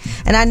yesterday.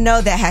 And I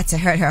know that had to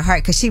hurt her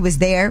heart because she was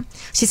there.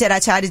 She said, I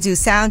tried to do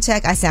sound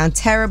check. I sound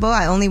terrible.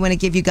 I only want to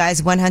give you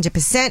guys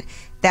 100%.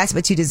 That's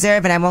what you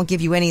deserve, and I won't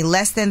give you any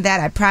less than that.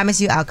 I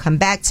promise you I'll come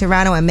back to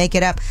Toronto and make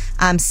it up.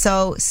 I'm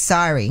so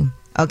sorry.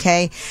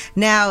 Okay.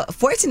 Now,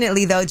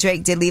 fortunately, though,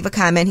 Drake did leave a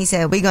comment. He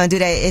said, we're going to do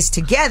that ish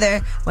together.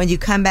 When you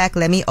come back,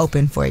 let me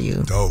open for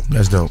you. Dope.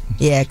 That's dope.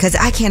 Yeah, because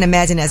I can't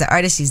imagine as an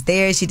artist, she's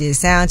there, she did a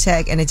sound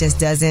check, and it just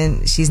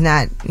doesn't, she's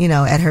not,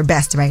 at her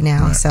best right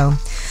now. Right. So,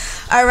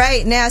 all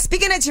right. Now,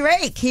 speaking of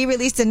Drake, he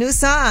released a new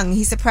song.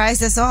 He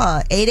surprised us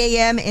all. 8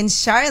 a.m. in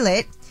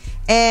Charlotte.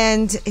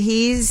 And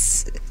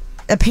he's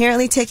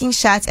apparently taking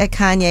shots at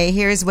Kanye.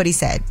 Here's what he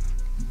said.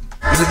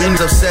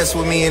 Niggas obsessed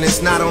with me and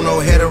it's not on no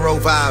hetero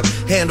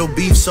vibe. Handle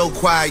beef so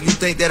quiet, you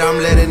think that I'm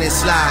letting it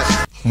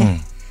slide.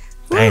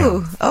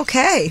 Ooh,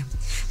 okay.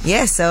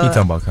 Yeah, so... He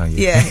talking about Kanye.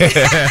 Yeah.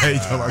 He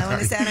talking about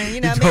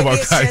Kanye. Maybe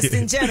it's just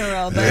in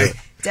general, but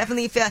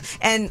definitely feel...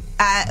 And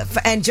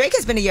Drake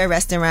has been to your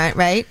restaurant,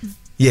 right?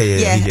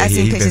 Yeah. I've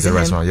seen He's been pictures to the of him.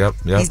 restaurant.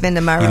 Yep. He's been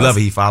to Morrow's. He love it.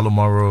 He follow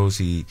Morrow's.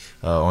 He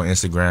on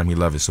Instagram. He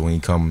love it. So when he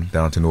come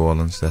down to New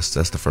Orleans, that's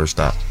the first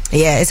stop.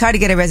 Yeah, it's hard to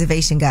get a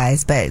reservation,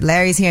 guys. But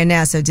Larry's here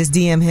now, so just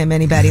DM him.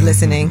 Anybody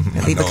listening,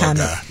 leave a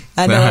comment.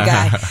 I know a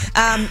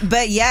guy.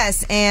 But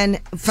yes,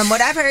 and from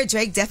what I've heard,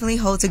 Drake definitely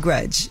holds a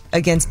grudge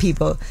against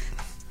people.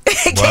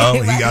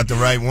 Well, he got the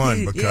right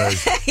one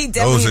because he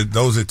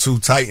those are two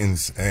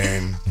titans.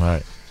 And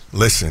right.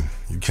 Listen,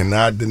 you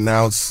cannot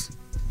denounce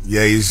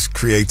Ye's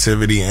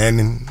creativity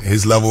and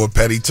his level of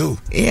petty too.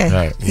 Yeah,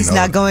 right. He's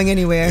not going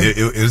anywhere.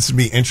 It's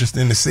be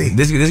interesting to see.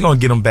 This is gonna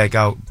get him back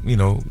out,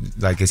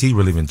 cause he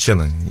really been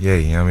chilling. Yeah,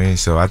 you know what I mean.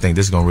 So I think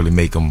this is gonna really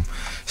make him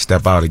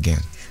step out again.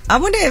 I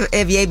wonder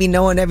if Ye be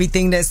knowing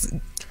everything that's.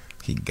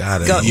 He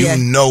got it. You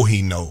know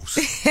he knows.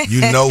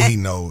 You know he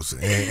knows,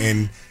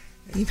 and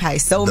he probably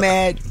so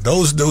mad.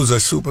 Those dudes are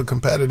super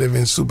competitive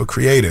and super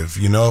creative,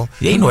 Yeah,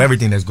 he know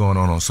everything that's going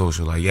on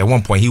social. Like at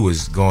one point, he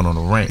was going on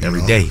a rant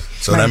every day.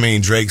 So that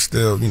means Drake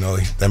still,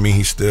 that means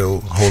he's still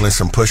holding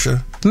some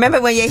pusher.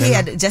 Remember when he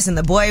had Justin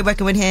the Boy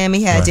working with him?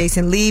 He had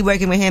Jason Lee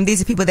working with him.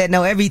 These are people that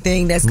know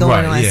everything that's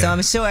going on. Yeah. So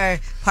I'm sure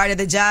part of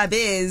the job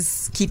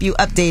is keep you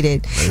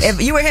updated. If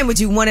you were him,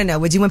 would you want to know?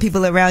 Would you want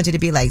people around you to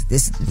be like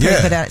this?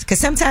 Yeah. Because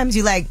sometimes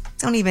you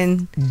don't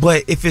even.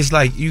 But if it's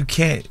like you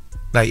can't.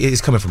 Like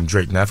it's coming from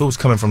Drake. Now, if it was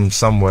coming from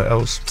somewhere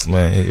else,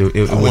 man,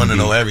 it I want to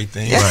know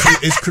everything. Right.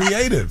 It's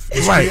creative.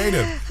 It's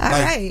creative. All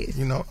right.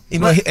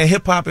 And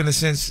hip hop, in a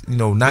sense,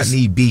 not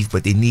need beef,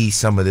 but they need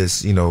some of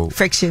this,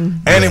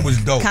 friction. And it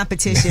was dope.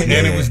 Competition.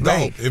 And it was dope.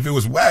 Right. If it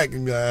was whack,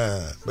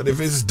 but if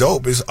it's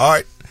dope, it's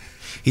art.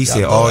 He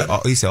said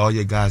all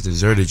your guys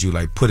deserted you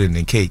like pudding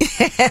and cake.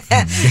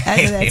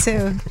 I know that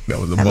too. That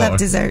was I love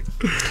dessert.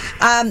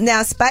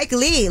 Now Spike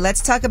Lee,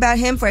 let's talk about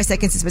him for a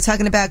second since we're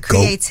talking about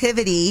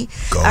creativity.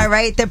 All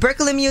right, the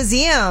Brooklyn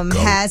Museum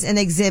has an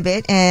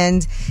exhibit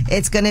and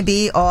it's going to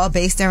be all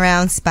based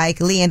around Spike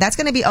Lee, and that's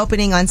going to be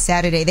opening on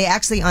Saturday. They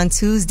actually on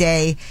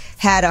Tuesday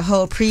had a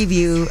whole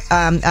preview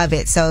of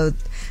it, so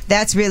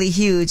that's really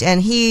huge.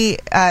 And he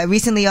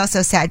recently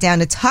also sat down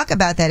to talk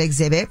about that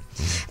exhibit.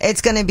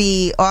 It's going to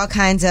be all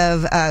kinds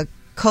of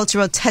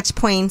cultural touch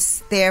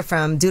points there,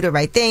 from Do the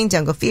Right Thing,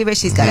 Jungle Fever,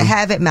 She's Gotta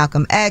Have It,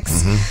 Malcolm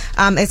X.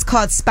 It's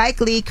called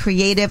Spike Lee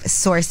Creative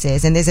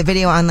Sources. And there's a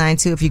video online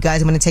too if you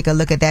guys want to take a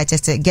look at that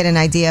just to get an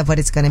idea of what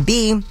it's going to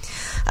be.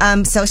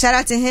 So shout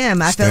out to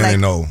him. I feel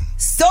like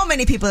so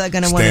many people are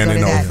going to want to go to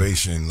that. Standing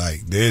ovation.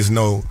 Like there's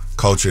no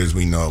culture as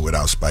we know it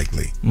without Spike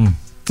Lee.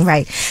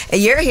 Right.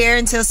 You're here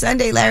until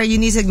Sunday, Larry. You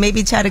need to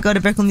maybe try to go to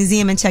Brooklyn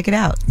Museum and check it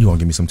out. You want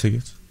to give me some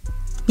tickets?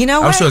 You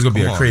know what? I'm sure it's going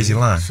to be a crazy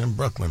line. It's in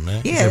Brooklyn,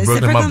 man. Yeah, it's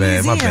Brooklyn, the Brooklyn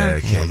my Museum.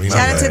 bad.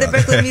 Shout out to the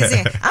Brooklyn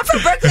Museum. I'm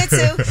from Brooklyn,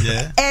 too.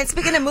 Yeah. And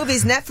speaking of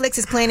movies, Netflix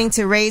is planning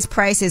to raise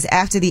prices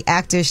after the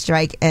actors'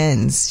 strike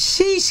ends.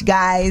 Sheesh,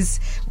 guys.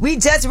 We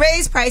just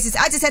raised prices.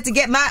 I just had to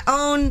get my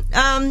own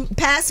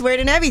password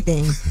and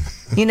everything.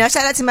 Shout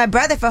out to my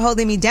brother for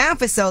holding me down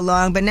for so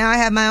long, but now I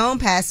have my own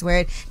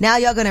password. Now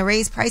y'all going to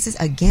raise prices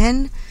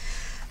again?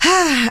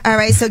 All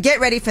right, so get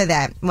ready for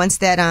that. Once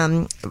that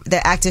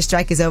the actor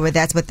strike is over,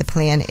 that's what the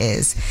plan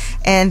is.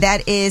 And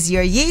that is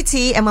your Yee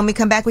tea. And when we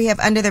come back, we have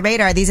Under the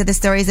Radar. These are the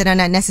stories that are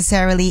not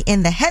necessarily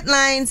in the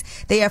headlines.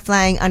 They are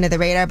flying under the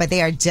radar, but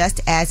they are just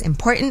as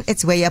important.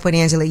 It's Way Up with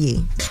Angela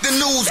Yee. The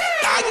news,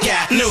 I I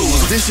got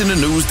news. This in the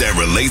news that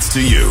relates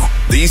to you.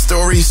 These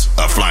stories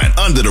are flying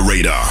under the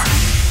radar.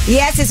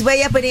 Yes, it's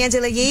Way Up with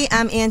Angela Yee.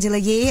 I'm Angela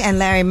Yee, and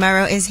Larry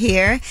Morrow is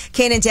here.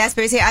 Kainon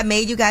Jasper is here. I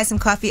made you guys some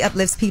coffee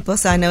uplifts, people,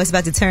 so I know it's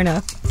about to turn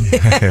up.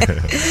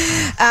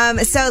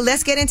 So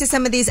let's get into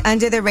some of these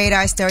under the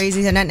radar stories.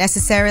 These are not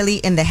necessarily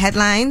in the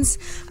headlines.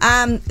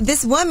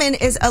 This woman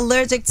is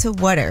allergic to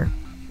water.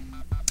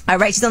 All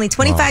right, she's only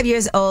 25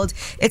 years old.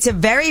 It's a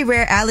very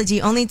rare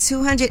allergy. Only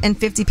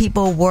 250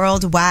 people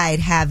worldwide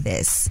have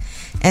this.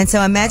 And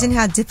so imagine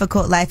how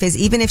difficult life is.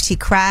 Even if she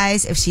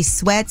cries, if she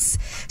sweats,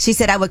 she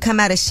said, I would come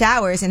out of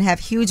showers and have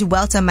huge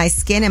welts on my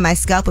skin and my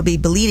scalp would be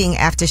bleeding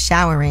after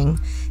showering.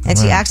 And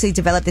she actually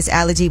developed this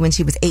allergy when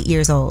she was 8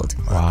 years old.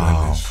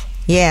 Wow.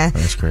 Yeah.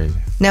 That's crazy.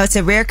 No, it's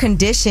a rare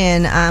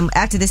condition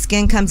after the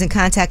skin comes in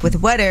contact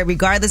with water,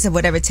 regardless of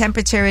whatever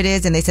temperature it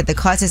is. And they said the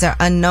causes are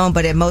unknown,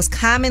 but it most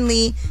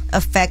commonly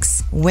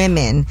affects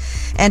women.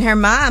 And her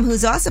mom,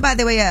 who's also, by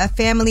the way, a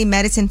family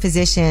medicine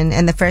physician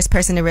and the first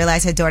person to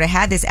realize her daughter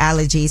had this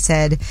allergy,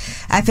 said,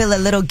 I feel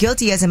a little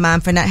guilty as a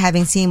mom for not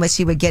having seen what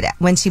she would get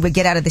when she would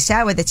get out of the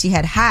shower, that she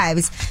had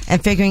hives,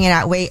 and figuring it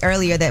out way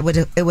earlier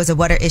that it was a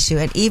water issue.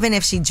 And even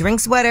if she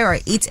drinks water or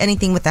eats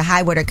anything with a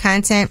high water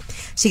content,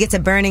 she gets a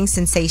burning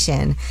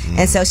sensation.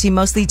 And so she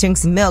mostly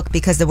drinks milk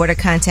because the water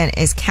content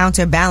is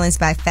counterbalanced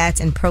by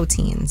fats and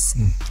proteins.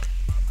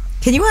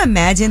 Can you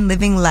imagine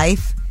living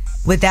life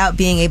without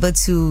being able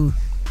to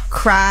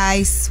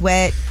cry,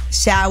 sweat,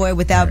 shower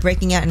without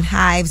breaking out in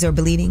hives or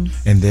bleeding?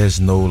 And there's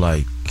no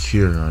like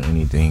cure or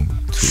anything.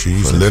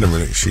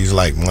 She's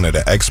like one of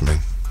the X-Men.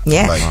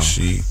 Yeah. Like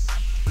she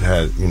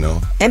had,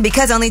 And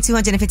because only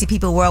 250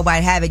 people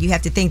worldwide have it, you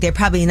have to think they're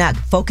probably not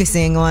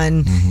focusing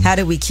on how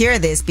do we cure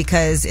this,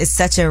 because it's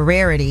such a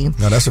rarity.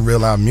 No, that's a real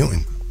live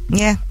mutant.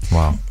 Yeah.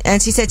 Wow.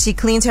 And she said she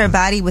cleans her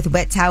body with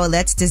wet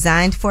towelettes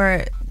designed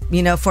for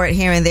it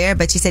here and there,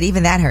 but she said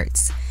even that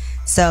hurts.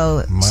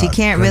 So she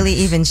can't really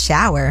even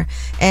shower.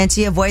 And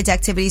she avoids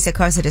activities that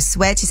cause her to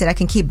sweat. She said, I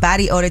can keep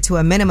body odor to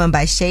a minimum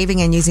by shaving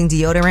and using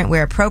deodorant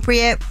where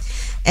appropriate.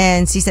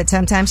 And she said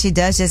sometimes she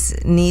does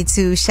just need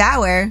to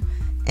shower,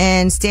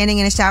 and standing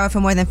in a shower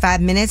for more than 5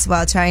 minutes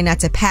while trying not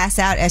to pass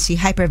out as she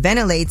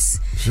hyperventilates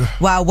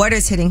while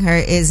water's hitting her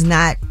is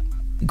not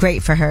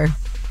great for her.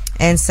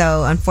 And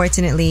so,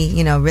 unfortunately,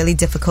 really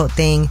difficult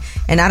thing.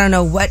 And I don't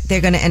know what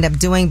they're going to end up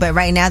doing, but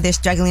right now they're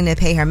struggling to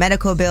pay her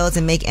medical bills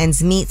and make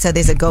ends meet. So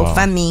there's a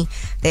GoFundMe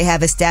they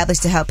have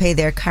established to help pay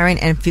their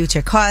current and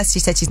future costs. She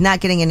said she's not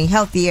getting any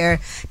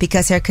healthier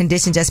because her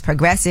condition just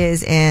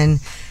progresses, and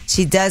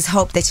she does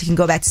hope that she can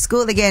go back to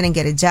school again and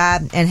get a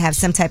job and have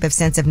some type of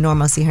sense of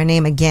normalcy. Her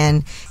name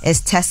again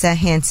is Tessa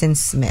Hansen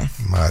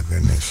Smith. My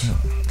goodness.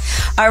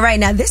 All right,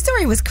 now this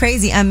story was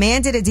crazy. A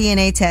man did a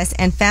DNA test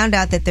and found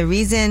out that the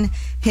reason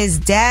his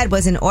dad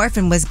was an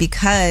orphan was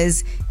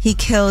because he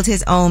killed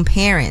his own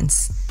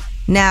parents.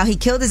 Now, he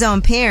killed his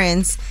own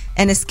parents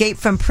and escaped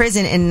from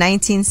prison in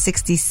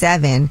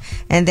 1967.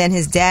 And then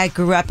his dad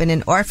grew up in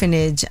an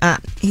orphanage.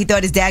 He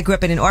thought his dad grew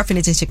up in an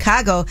orphanage in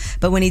Chicago.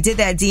 But when he did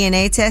that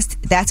DNA test,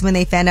 that's when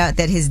they found out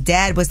that his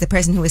dad was the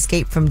person who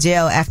escaped from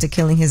jail after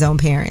killing his own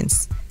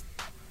parents.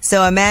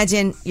 So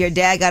imagine your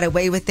dad got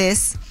away with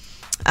this.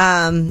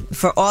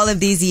 For all of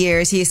these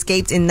years. He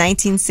escaped in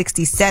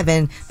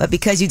 1967, but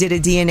because you did a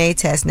DNA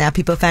test, now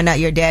people found out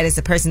your dad is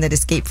the person that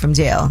escaped from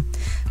jail.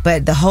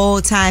 But the whole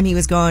time he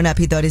was growing up,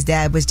 he thought his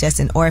dad was just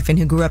an orphan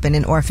who grew up in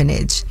an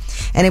orphanage.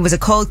 And it was a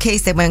cold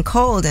case that went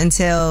cold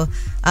until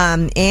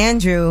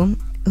Andrew,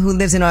 who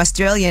lives in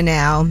Australia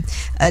now,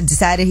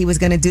 decided he was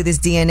going to do this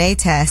DNA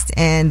test.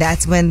 And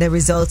that's when the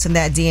results from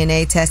that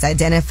DNA test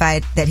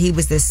identified that he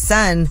was the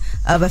son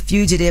of a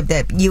fugitive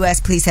that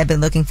U.S. police had been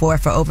looking for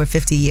over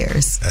 50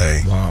 years.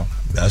 Hey, wow,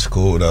 that's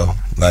cool though.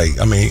 Like,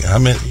 I mean,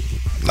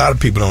 a lot of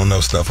people don't know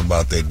stuff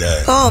about their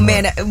dad. Oh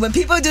man, when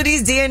people do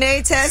these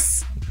DNA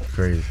tests,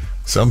 crazy.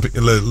 Some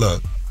people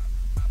look.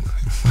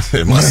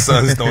 My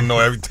sons don't know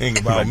everything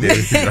about me.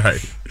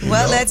 Right.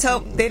 Well, let's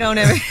hope they don't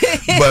ever.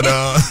 But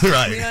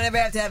right, we don't ever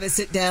have to have a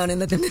sit down and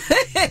look.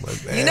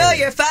 You know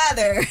your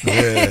father.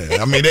 Yeah,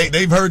 I mean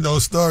they've heard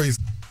those stories.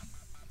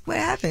 What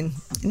happened?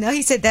 No,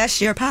 he said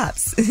that's your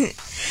pops.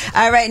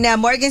 All right, now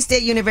Morgan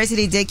State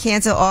University did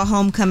cancel all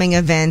homecoming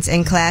events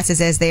and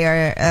classes as they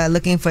are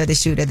looking for the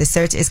shooter. The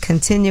search is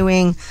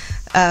continuing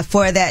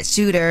for that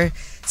shooter.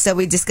 So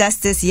we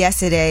discussed this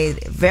yesterday.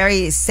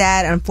 Very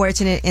sad,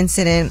 unfortunate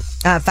incident.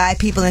 5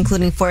 people,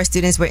 including 4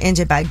 students, were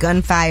injured by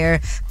gunfire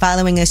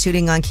following a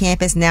shooting on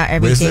campus. Now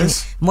everything.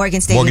 Where's this?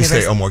 Morgan State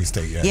University. Morgan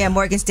State. Yeah. Yeah,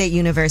 Morgan State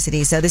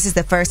University. So this is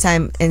the first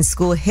time in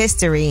school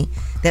history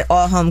that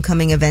all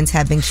homecoming events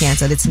have been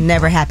canceled. It's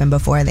never happened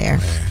before there.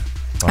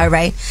 Wow. All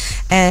right.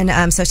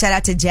 And so shout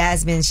out to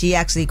Jasmine. She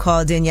actually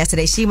called in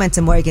yesterday. She went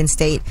to Morgan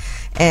State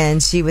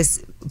and she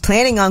was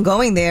planning on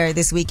going there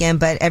this weekend,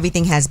 but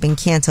everything has been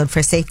canceled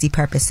for safety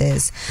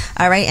purposes.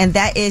 All right. And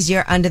that is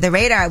your Under the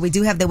Radar. We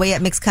do have the Way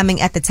Up mix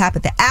coming at the top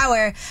of the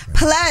hour.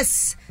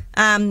 Plus,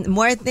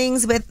 More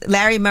things with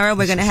Larry Morrow.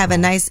 We're going to have a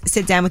nice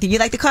sit down with you. You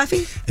like the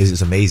coffee?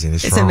 It's amazing.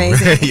 It's strong.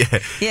 Amazing.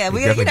 Yeah,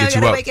 we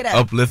gotta wake it up.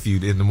 Uplift you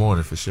in the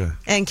morning for sure.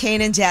 And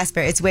Kainon Jasper,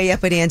 it's Way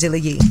Up with Angela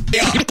Yee.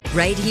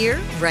 Right here,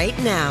 right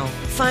now.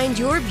 Find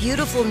your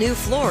beautiful new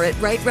floor at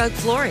Right Rug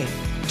Flooring.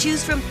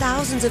 Choose from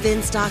thousands of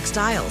in-stock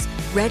styles,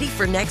 ready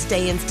for next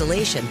day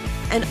installation,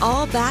 and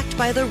all backed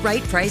by the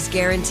right price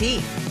guarantee.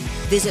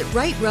 Visit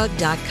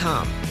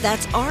rightrug.com.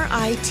 That's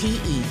RITERUG.com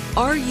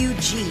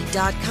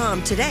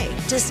today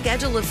to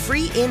schedule a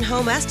free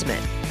in-home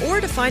estimate or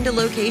to find a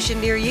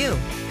location near you.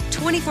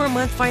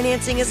 24-month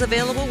financing is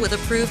available with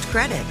approved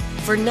credit.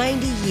 For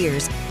 90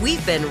 years,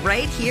 we've been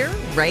right here,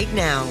 right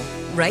now.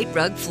 Right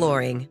Rug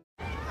Flooring.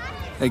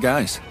 Hey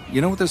guys,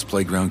 you know what this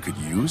playground could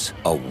use?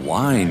 A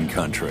wine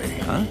country,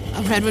 huh?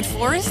 A redwood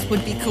forest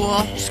would be cool.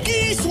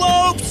 Ski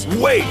slopes!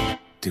 Wait!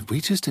 Did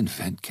we just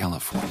invent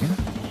California?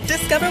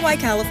 Discover why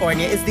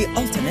California is the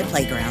ultimate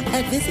playground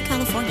at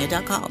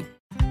visitcalifornia.com.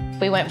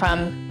 We went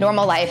from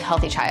normal life,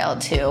 healthy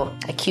child to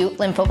acute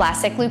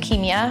lymphoblastic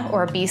leukemia,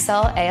 or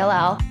B-cell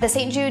ALL. The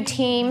St. Jude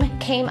team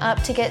came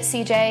up to get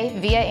CJ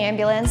via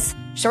ambulance.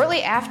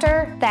 Shortly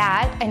after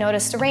that, I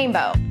noticed a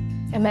rainbow.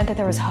 It meant that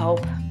there was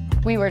hope.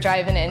 We were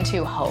driving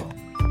into hope.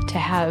 To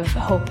have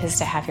hope is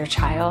to have your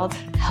child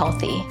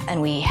healthy, and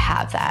we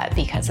have that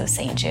because of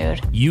St.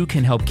 Jude. You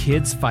can help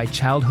kids fight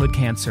childhood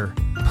cancer.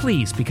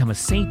 Please become a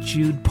St.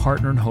 Jude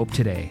Partner in Hope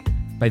today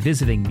by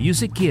visiting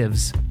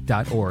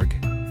musicgives.org.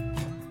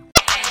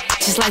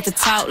 Just like to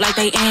talk like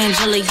they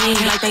Angela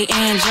Yee, like they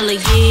Angela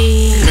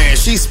Yee. Man,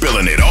 she's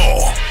spilling it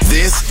all.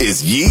 This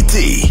is Yee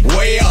T.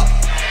 Way up.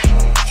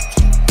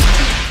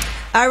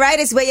 All right,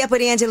 it's Way Up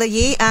with Angela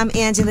Yee. I'm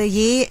Angela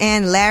Yee,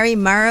 and Larry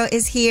Morrow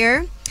is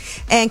here.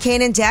 And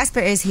Kainon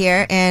Jasper is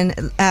here, and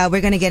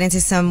we're going to get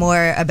into some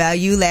more about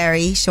you,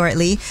 Larry,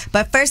 shortly.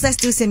 But first, let's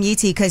do some Yee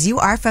T, because you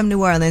are from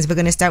New Orleans. We're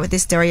going to start with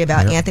this story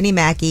about Anthony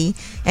Mackie.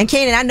 And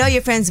Kainon, I know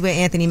you're friends with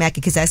Anthony Mackie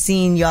because I've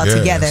seen y'all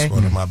together. Yeah,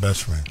 one of my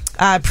best friends.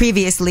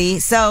 Previously.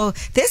 So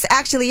this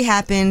actually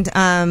happened,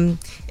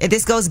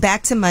 this goes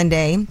back to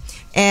Monday.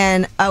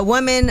 And a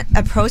woman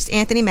approached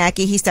Anthony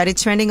Mackie. He started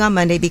trending on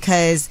Monday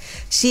because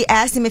she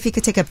asked him if he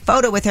could take a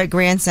photo with her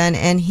grandson,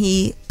 and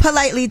he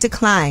politely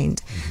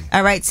declined.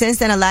 All right. Since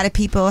then, a lot of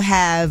people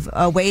have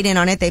weighed in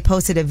on it. They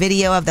posted a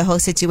video of the whole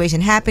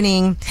situation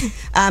happening.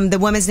 The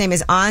woman's name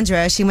is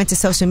Andra. She went to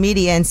social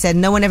media and said,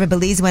 "No one ever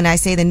believes when I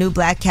say the new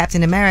black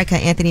Captain America,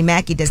 Anthony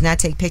Mackie, does not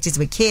take pictures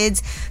with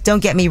kids. Don't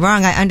get me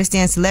wrong. I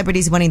understand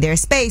celebrities wanting their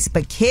space,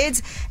 but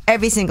kids,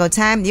 every single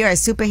time, you're a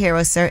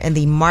superhero, sir, in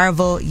the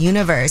Marvel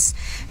universe."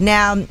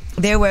 Now,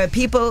 there were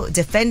people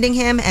defending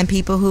him and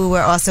people who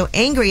were also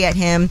angry at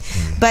him.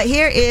 But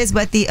here is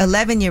what the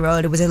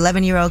 11-year-old, it was an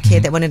 11-year-old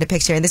kid that wanted a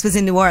picture, and this was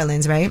in New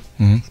Orleans, right?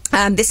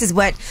 This is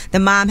what the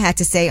mom had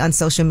to say on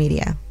social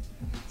media.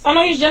 I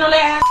know he's generally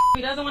ass.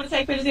 He doesn't want to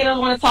take pictures. He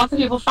doesn't want to talk to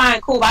people. Fine,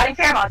 cool. But I didn't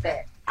care about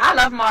that. I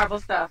love Marvel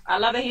stuff. I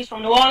love that he's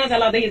from New Orleans. I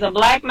love that he's a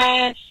black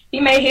man. He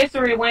made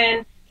history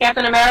when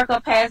Captain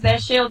America passed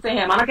that shield to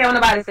him. I don't care what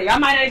nobody say. Y'all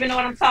might not even know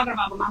what I'm talking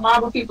about, but my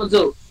Marvel people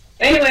do.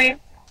 Anyway,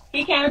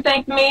 he came and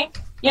thanked me.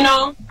 You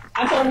know,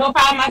 I told him no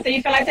problem. I said,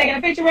 "You feel like taking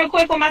a picture real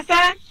quick with my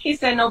son?" He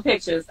said, "No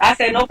pictures." I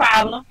said, "No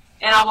problem."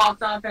 And I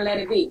walked off and let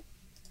it be.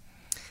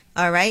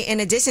 All right. In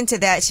addition to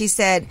that, she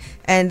said,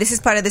 and this is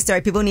part of the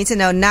story people need to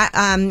know,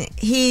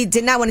 he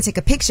did not want to take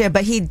a picture,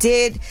 but he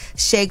did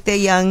shake the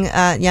young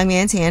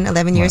man's hand,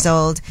 11 years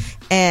old,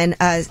 and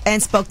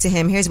spoke to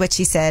him. Here's what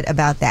she said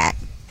about that.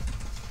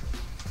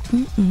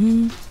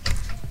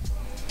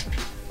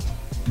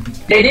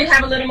 They did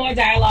have a little more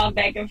dialogue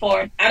back and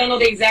forth. I don't know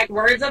the exact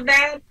words of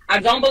that. I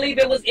don't believe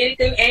it was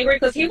anything angry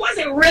because he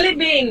wasn't really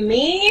being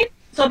mean.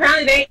 So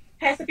apparently they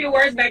passed a few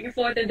words back and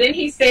forth, and then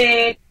he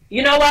said,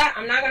 "You know what?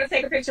 I'm not going to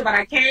take a picture, but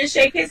I can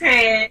shake his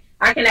hand.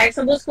 I can ask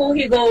him what school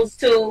he goes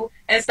to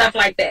and stuff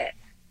like that."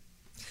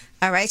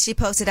 All right. She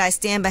posted, "I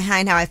stand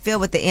behind how I feel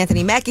with the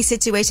Anthony Mackie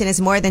situation.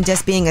 Is more than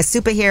just being a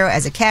superhero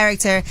as a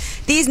character.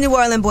 These New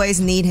Orleans boys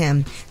need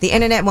him. The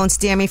internet won't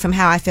steer me from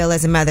how I feel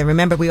as a mother.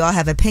 Remember, we all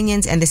have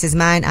opinions, and this is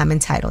mine. I'm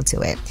entitled to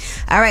it."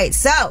 All right.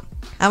 So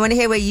I want to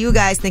hear what you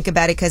guys think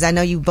about it, because I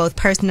know you both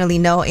personally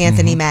know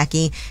Anthony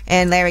Mackie.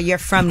 And Larry, you're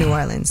from New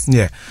Orleans.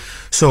 Yeah.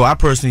 So I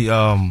personally,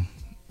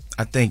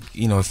 I think,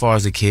 as far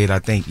as a kid, I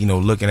think,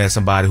 looking at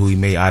somebody who he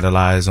may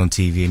idolize on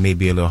TV, it may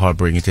be a little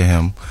heartbreaking to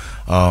him.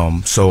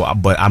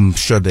 But I'm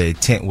sure the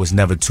intent was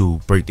never to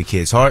break the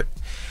kid's heart.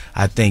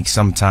 I think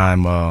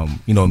sometime,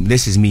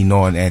 this is me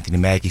knowing Anthony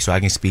Mackie, so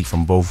I can speak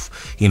from both,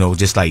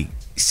 just like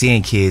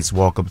seeing kids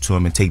walk up to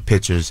him and take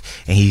pictures,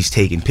 and he's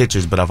taking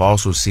pictures. But I've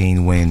also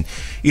seen when,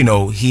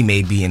 he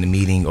may be in a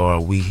meeting or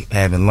we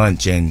having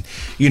lunch, and,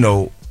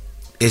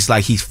 it's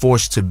like he's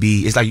forced to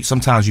be, it's like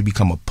sometimes you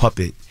become a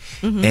puppet.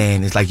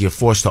 And it's like you're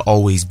forced to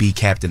always be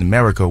Captain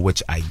America,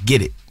 which I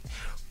get it.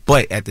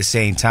 But at the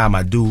same time,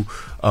 I do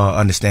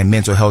understand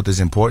mental health is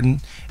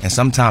important. And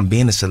sometimes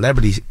being a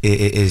celebrity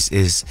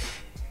is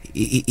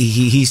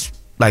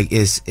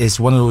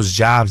one of those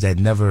jobs that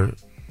never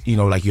you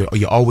know, like you're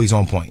always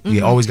on point.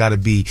 You always got to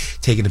be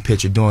taking a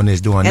picture, doing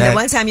this, doing that. And the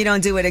one time you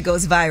don't do it, it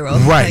goes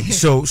viral. Right.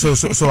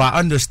 So I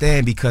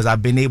understand, because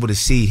I've been able to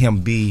see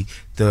him be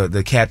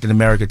the Captain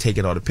America,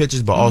 taking all the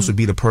pictures, but also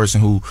be the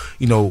person who,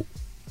 you know,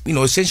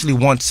 essentially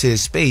wants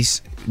his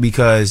space,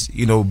 because,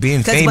 you know,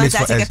 being famous. Once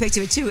I take a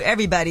picture with you,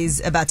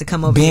 everybody's about to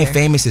come over being here.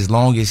 famous, as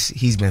long as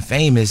he's been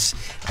famous,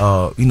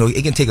 you know,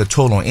 it can take a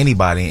toll on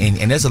anybody.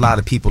 And there's a lot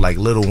of people like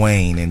Lil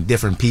Wayne and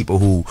different people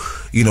who,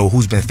 you know,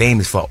 who's been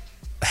famous for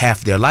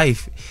half their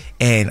life,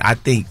 and I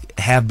think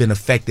have been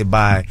affected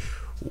by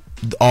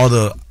all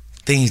the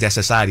things that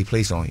society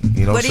places on you.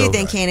 You know. What do you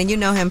think, Kainon? You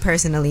know him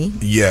personally.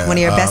 Yeah, one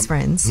of your best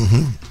friends.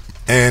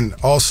 And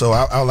also,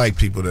 I like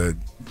people to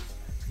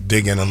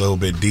dig in a little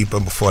bit deeper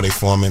before they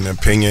form an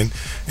opinion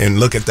and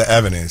look at the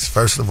evidence.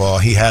 First of all,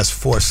 he has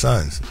 4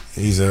 sons.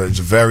 He's a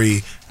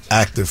very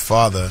active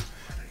father,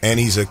 and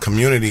he's a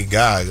community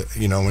guy.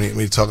 You know, when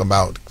we talk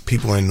about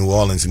people in New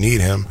Orleans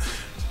need him,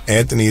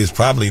 Anthony is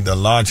probably the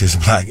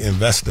largest black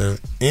investor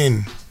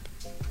in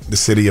the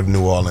city of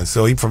New Orleans.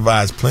 So he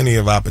provides plenty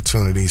of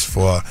opportunities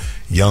for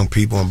young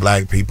people and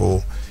black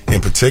people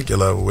in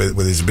particular with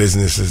his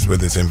businesses,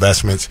 with his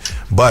investments.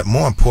 But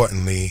more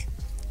importantly,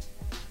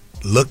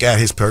 look at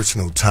his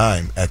personal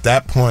time. At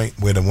that point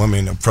where the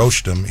woman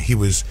approached him, he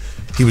was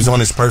on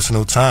his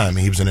personal time.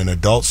 He was in an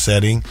adult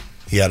setting.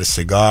 He had a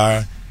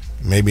cigar,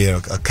 maybe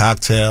a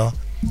cocktail,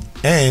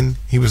 and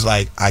he was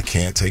like, I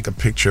can't take a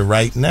picture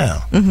right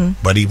now.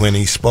 But when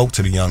he spoke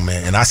to the young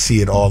man, and I see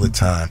it all the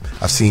time,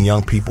 I've seen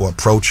young people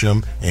approach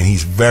him, and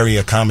he's very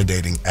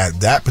accommodating.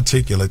 At that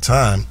particular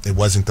time, it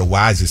wasn't the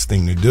wisest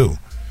thing to do.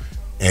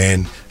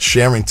 And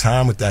sharing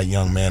time with that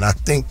young man, I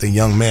think the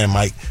young man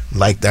might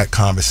like that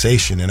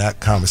conversation, and that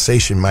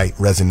conversation might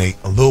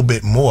resonate a little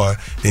bit more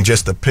than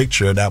just a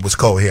picture that was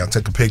cold. Here, I'll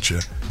take a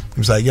picture. He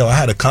was like, yo, I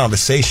had a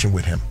conversation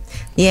with him.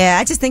 Yeah,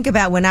 I just think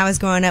about when I was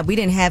growing up, we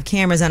didn't have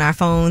cameras on our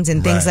phones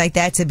and things like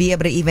that to be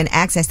able to even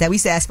access that. We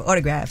used to ask for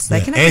autographs.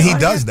 Like, can I and get he an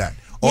autograph? does that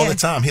all the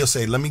time. He'll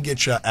say, let me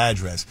get your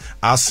address.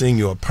 I'll send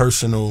you a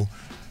personal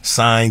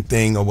signed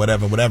thing or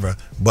whatever.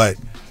 But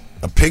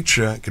a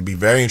picture could be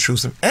very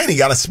intrusive, and he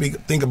got to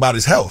think about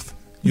his health.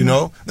 You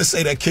know, let's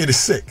say that kid is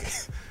sick.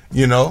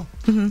 You know,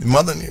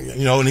 mother.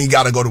 You know, and he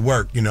got to go to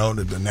work. You know,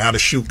 now the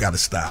shoot got to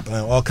stop, and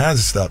all kinds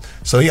of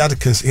stuff. So he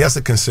has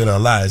to consider a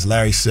lot. As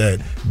Larry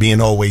said, being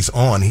always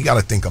on, he got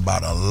to think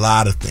about a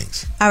lot of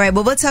things. All right,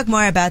 well, we'll talk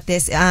more about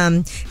this,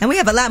 and we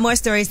have a lot more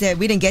stories that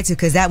we didn't get to,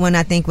 because that one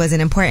I think was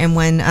an important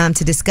one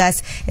to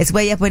discuss. It's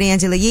Way Up with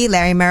Angela Yee.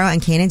 Larry Morrow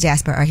and Kainon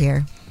Jasper are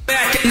here.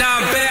 Back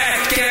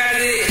at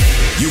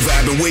it. You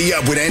vibing Way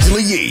Up with Angela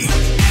Yee.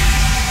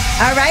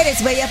 All right,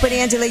 it's Way Up with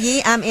Angela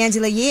Yee. I'm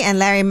Angela Yee, and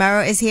Larry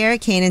Morrow is here.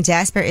 Kainon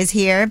Jasper is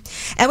here.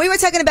 And we were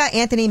talking about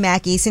Anthony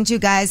Mackie. Since you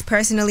guys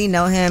personally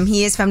know him,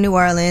 he is from New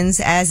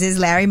Orleans, as is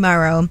Larry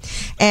Morrow.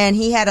 And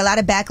he had a lot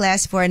of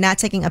backlash for not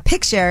taking a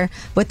picture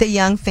with the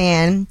young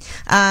fan.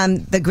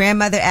 The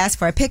grandmother asked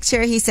for a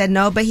picture. He said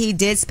no, but he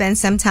did spend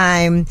some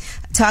time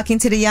talking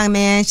to the young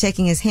man,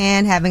 shaking his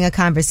hand, having a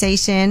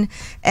conversation.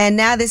 And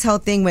now this whole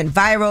thing went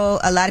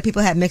viral. A lot of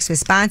people had mixed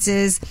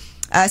responses.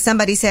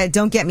 Somebody said,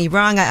 don't get me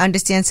wrong, I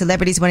understand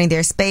celebrities wanting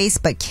their space,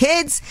 but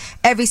kids,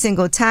 every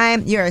single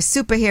time, you're a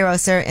superhero,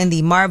 sir, in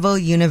the Marvel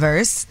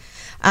universe.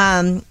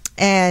 And,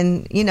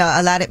 you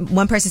know,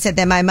 one person said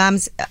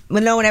that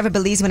no one ever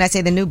believes when I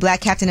say the new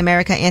black Captain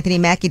America, Anthony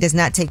Mackie, does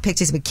not take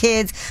pictures with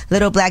kids,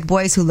 little black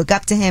boys who look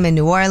up to him in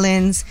New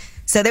Orleans.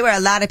 So there were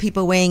a lot of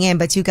people weighing in,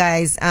 but you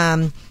guys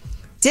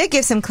did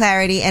give some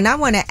clarity, and I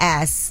want to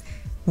ask,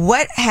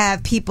 what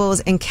have people's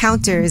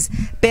encounters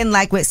been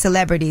like with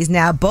celebrities?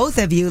 Now, both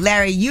of you,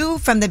 Larry, you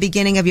from the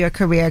beginning of your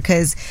career,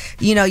 because,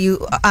 you know,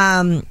 you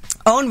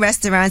own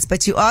restaurants,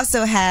 but you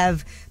also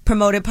have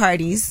promoted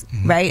parties,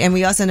 right? And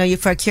we also know you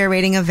for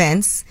curating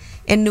events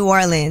in New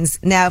Orleans.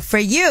 Now, for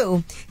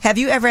you, have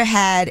you ever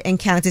had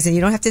encounters, and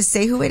you don't have to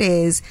say who it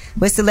is,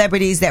 with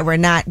celebrities that were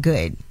not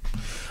good?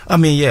 I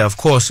mean, yeah, of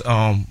course,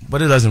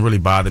 but it doesn't really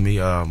bother me.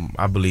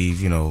 I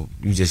believe, you know,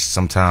 you just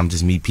sometimes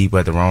just meet people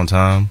at the wrong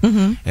time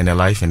in their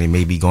life, and they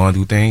may be going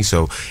through things.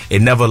 So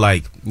it never,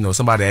 like, you know,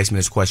 somebody asked me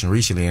this question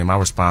recently, and my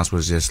response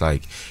was just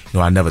like, you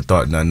know, I never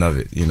thought nothing of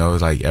it. You know,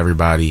 it's like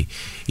everybody,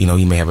 you know,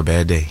 you may have a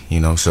bad day,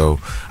 you know. So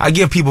I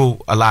give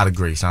people a lot of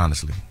grace,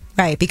 honestly.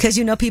 Right, because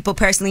you know people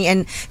personally,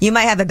 and you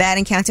might have a bad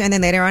encounter and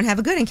then later on have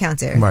a good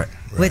encounter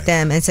with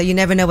them. And so you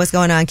never know what's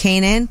going on.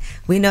 Kainon,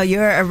 we know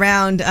you're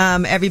around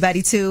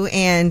everybody too,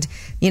 and,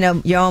 you know,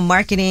 your own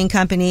marketing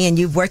company, and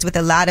you've worked with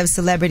a lot of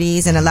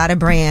celebrities and a lot of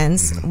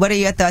brands. What are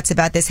your thoughts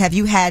about this? Have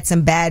you had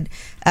some bad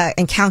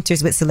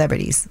encounters with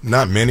celebrities?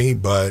 Not many,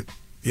 but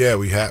yeah,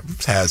 we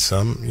have had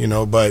some, you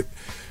know, but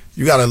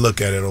you got to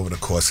look at it over the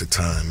course of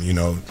time, you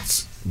know.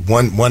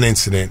 One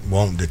incident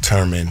won't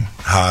determine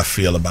how I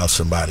feel about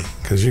somebody,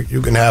 because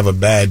you can have a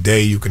bad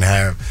day, you can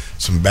have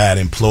some bad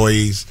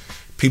employees,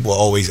 people are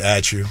always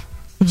at you.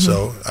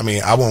 So, I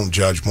mean, I won't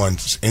judge one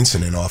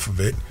incident off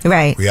of it.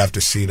 Right. We have to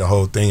see the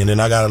whole thing, and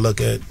then I got to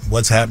look at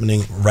what's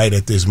happening right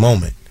at this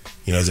moment.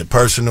 You know, is it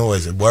personal?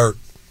 Is it work?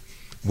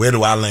 Where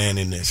do I land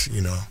in this,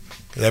 you know?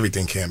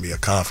 Everything can be a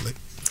conflict.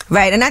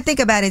 Right, and I think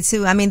about it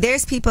too. I mean,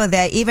 there's people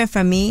that even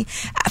from me,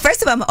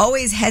 first of all, I'm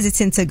always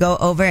hesitant to go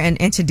over and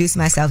introduce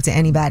myself to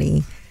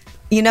anybody.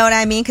 You know what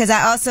I mean? Because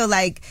I also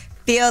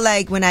feel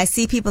like when I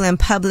see people in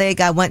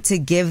public, I want to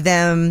give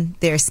them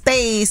their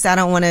space. I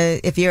don't want to,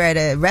 if you're at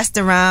a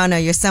restaurant or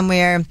you're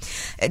somewhere,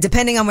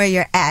 depending on where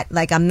you're at,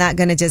 like I'm not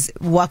going to just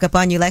walk up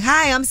on you like,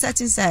 hi, I'm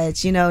such and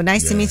such, you know,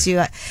 nice to meet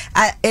you.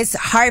 It's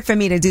hard for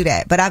me to do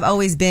that, but I've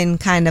always been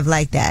kind of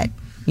like that,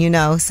 you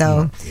know,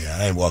 so. Yeah,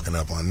 I ain't walking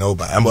up on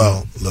nobody.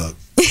 Well, look.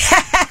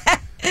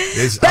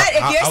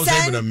 I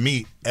was able to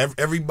meet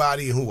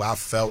everybody who I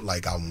felt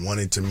like I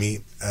wanted to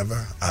meet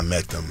ever. I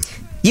met them.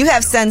 You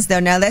have sons though.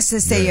 Now let's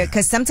just say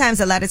because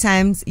sometimes a lot of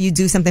times you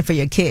do something for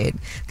your kid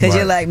because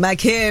you're like, my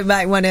kid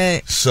might want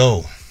to.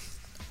 So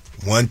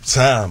one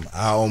time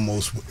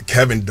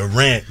Kevin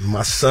Durant,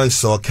 my son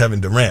saw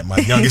Kevin Durant, my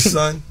youngest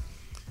son,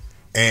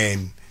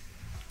 and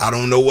I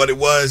don't know what it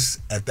was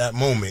at that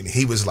moment.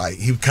 He was like,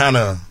 he kind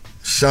of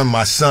shunned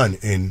my son,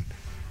 and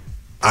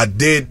I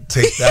did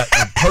take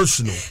that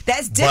personal.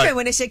 That's different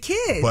when it's your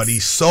kids. But he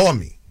saw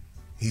me.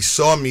 He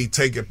saw me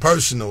take it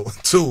personal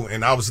too,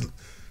 and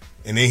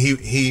then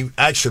he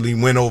actually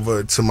went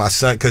over to my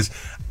son because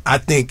I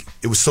think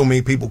it was so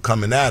many people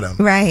coming at him.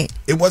 Right.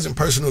 It wasn't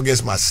personal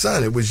against my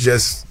son. It was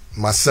just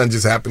my son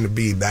just happened to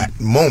be that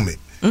moment.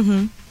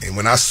 Mm-hmm. And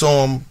when I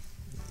saw him,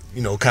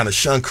 you know, kind of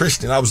shun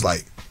Christian, I was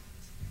like,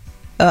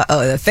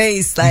 the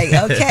face, like,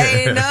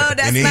 okay, no,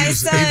 that's my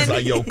son. He was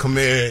like, yo, come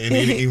here, and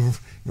he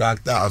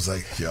rocked out. I was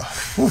like, yo.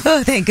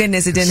 Oh, thank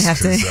goodness it didn't have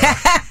to.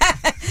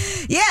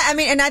 Yeah, I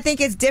mean, and I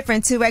think it's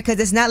different too, right? Because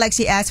it's not like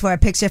she asked for a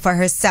picture for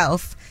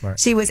herself. Right.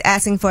 She was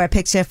asking for a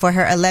picture for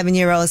her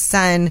 11-year-old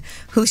son,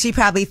 who she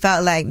probably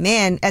felt like,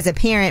 man, as a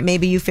parent,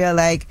 maybe you feel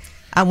like,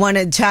 I want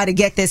to try to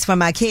get this for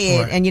my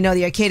kid, and you know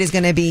your kid is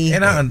going to be.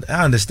 And I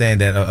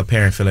understand that a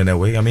parent feeling that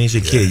way. I mean, it's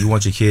your kid. You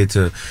want your kid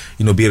to,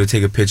 you know, be able to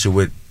take a picture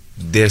with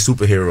their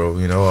superhero,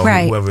 you know, or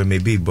whoever it may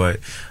be. But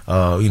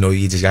you know,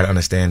 you just got to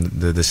understand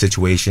the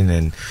situation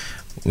and,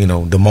 you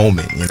know, the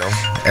moment. You know,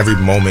 every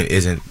moment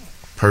isn't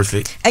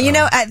perfect. And you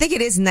know, I think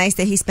it is nice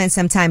that he spent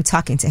some time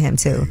talking to him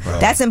too. Right.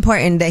 That's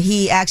important that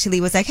he actually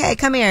was like, hey,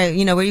 come here,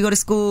 you know, where you go to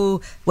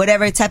school,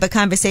 whatever type of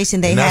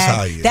conversation they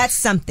had. That's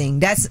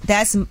something.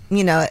 That's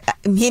you know,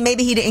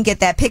 maybe he didn't get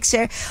that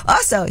picture.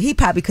 Also, he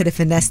probably could have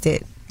finessed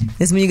it.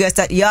 This is when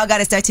y'all got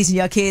to start teaching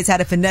your kids how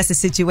to finesse a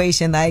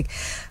situation. Like,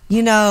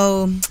 you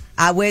know,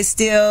 I would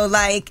still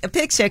like a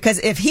picture, because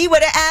if he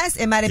would have asked,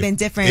 it might have been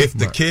different. If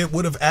the kid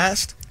would have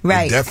asked,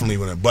 it definitely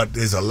would have. But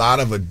there's a lot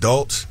of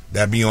adults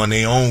that be on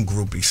their own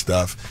groupie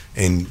stuff,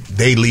 and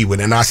they leave with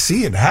it. And I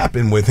see it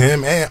happen with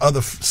him and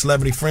other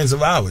celebrity friends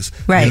of ours.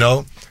 Right. You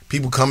know,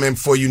 people come in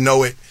before you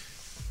know it.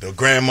 The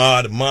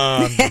grandma, the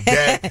mom, the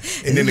dad,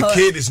 and then the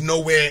kid is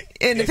nowhere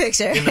in the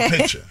picture.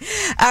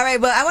 All right,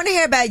 well, I want to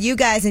hear about you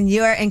guys and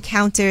your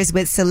encounters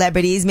with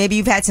celebrities. Maybe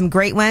you've had some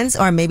great ones,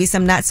 or maybe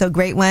some not so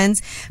great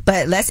ones,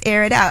 but let's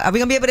air it out. Are we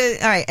going to be able to,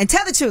 all right, and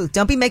tell the truth.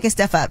 Don't be making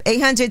stuff up.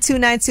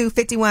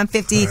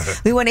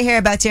 800-292-5150. We want to hear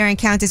about your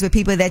encounters with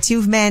people that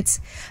you've met,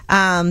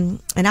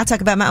 and I'll talk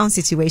about my own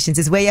situations.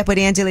 It's Way Up with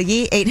Angela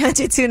Yee,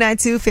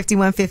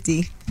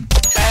 800-292-5150.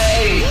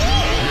 Hey!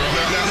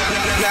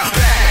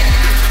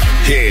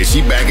 Yeah, she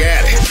back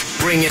at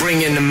it.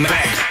 Bring in the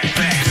Mac.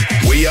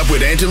 Way Up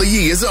with Angela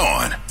Yee is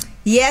on.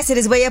 Yes, it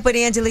is Way Up with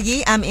Angela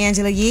Yee. I'm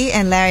Angela Yee,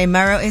 and Larry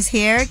Morrow is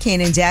here.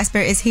 Kainon Jasper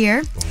is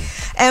here.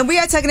 And we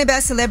are talking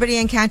about celebrity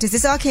encounters.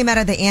 This all came out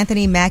of the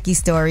Anthony Mackie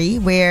story,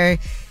 where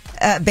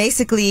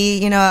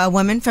basically, you know, a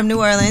woman from New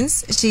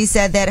Orleans, she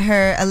said that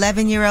her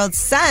 11-year-old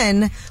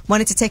son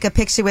wanted to take a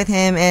picture with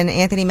him, and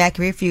Anthony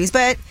Mackie refused.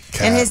 But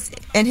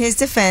in his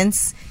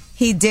defense,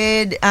 he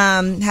did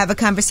have a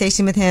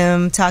conversation with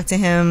him, talk to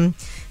him,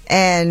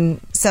 and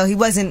so he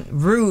wasn't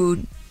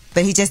rude,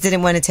 but he just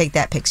didn't want to take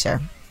that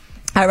picture.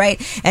 All right,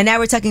 and now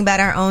we're talking about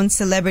our own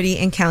celebrity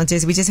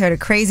encounters. We just heard a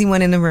crazy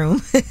one in the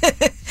room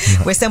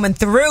where someone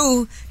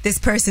threw this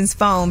person's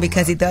phone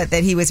because he thought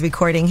that he was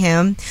recording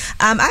him.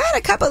 I had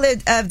a couple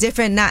of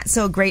different not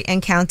so great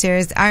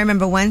encounters. I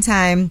remember one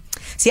time,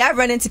 see, I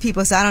run into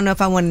people, so I don't know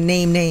if I want to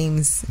name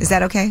names. Is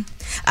that okay?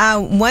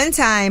 One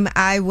time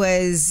I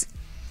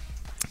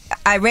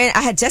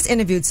had just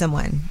interviewed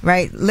someone,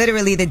 right?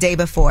 Literally the day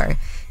before.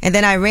 And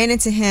then I ran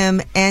into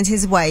him and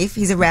his wife,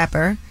 he's a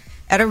rapper,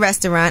 at a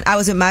restaurant. I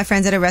was with my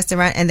friends at a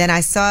restaurant, and then I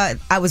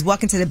was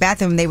walking to the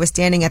bathroom, and they were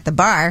standing at the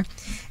bar.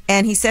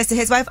 And he says to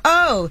his wife,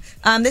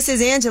 this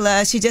is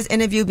Angela. She just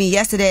interviewed me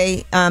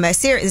yesterday at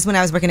Sirius. This is when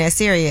I was working at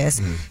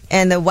Sirius.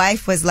 And the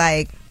wife was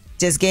like,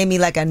 just gave me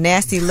like a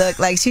nasty look,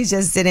 like she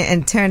just didn't,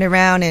 and turned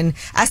around. And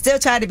I still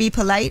tried to be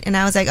polite, and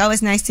I was like, oh,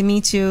 it's nice to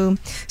meet you.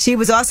 She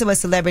was also a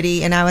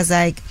celebrity, and I was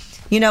like,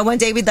 you know, one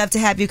day we'd love to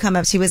have you come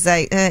up. She was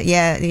like,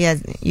 yeah,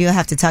 you'll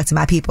have to talk to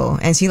my people.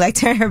 And she like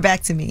turned her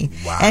back to me.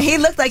 Wow. And he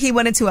looked like he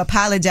wanted to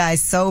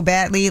apologize so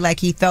badly, like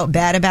he felt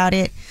bad about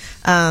it.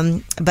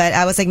 But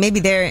I was like,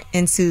 maybe they're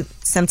into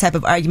some type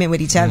of argument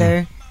with each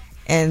other.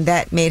 and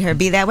that made her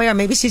be that way, or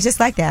maybe she's just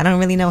like that. I don't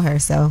really know her,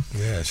 so.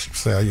 Yeah, she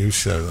said you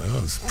should.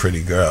 That was a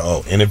pretty girl.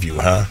 Oh, interview,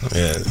 huh?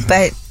 Yeah.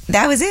 But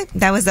that was it.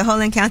 That was the whole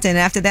encounter. And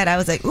after that, I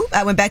was like,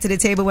 I went back to the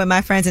table with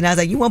my friends and I was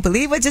like, you won't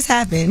believe what just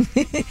happened.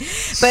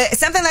 But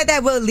something like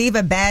that will leave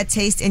a bad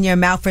taste in your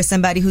mouth for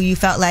somebody who you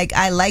felt like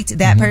I liked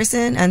that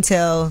person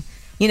until,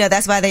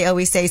 that's why they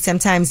always say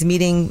sometimes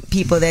meeting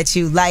people that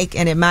you like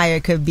and admire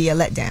could be a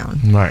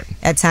letdown. Right.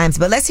 At times.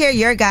 But let's hear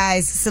your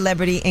guys'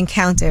 celebrity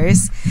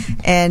encounters.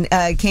 And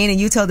Kainon,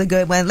 you told a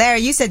good one. Larry,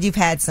 you said you've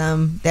had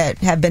some that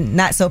have been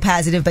not so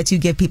positive, but you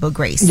give people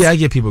grace. Yeah, I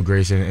give people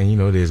grace, and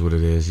it is what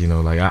it is.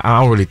 Like I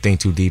don't really think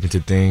too deep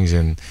into things,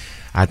 and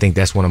I think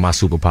that's one of my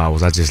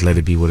superpowers. I just let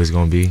it be what it's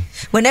going to be.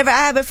 Whenever I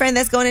have a friend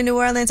that's going to New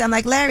Orleans, I'm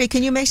like, Larry,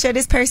 can you make sure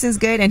this person's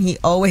good? And he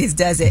always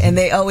does it. And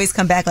they always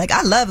come back like,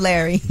 I love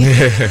Larry.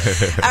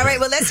 All right,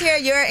 well, let's hear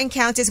your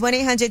encounters.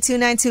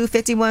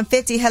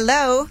 1-800-292-5150.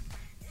 Hello.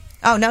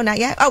 Oh, no, not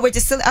yet. Oh, we're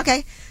just still,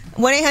 okay.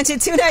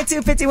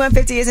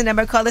 1-800-292-5150 is the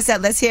number. Call us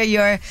up. Let's hear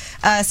your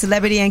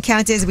celebrity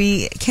encounters.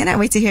 We cannot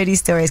wait to hear these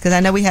stories because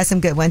I know we have some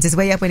good ones. It's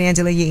Way Up with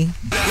Angela Yee.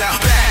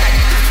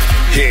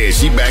 Yeah,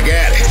 she back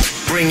at it.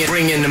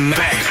 Bring in the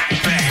Mac.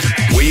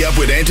 Way Up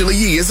with Angela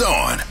Yee is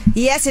on.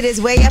 Yes, it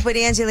is Way Up with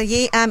Angela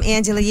Yee. I'm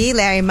Angela Yee.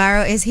 Larry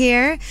Morrow is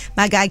here.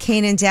 My guy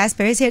Kainon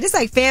Jasper is here. This is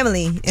like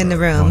family in the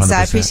room. 100%. So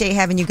I appreciate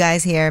having you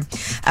guys here.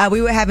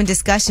 We were having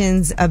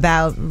discussions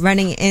about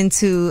running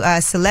into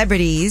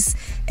celebrities,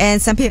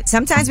 and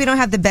sometimes we don't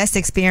have the best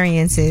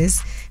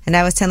experiences. And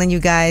I was telling you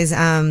guys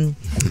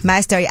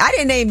my story. I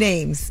didn't name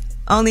names.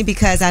 Only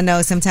because I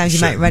know sometimes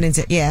you might run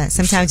into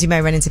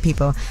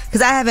people.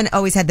 Because I haven't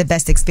always had the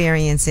best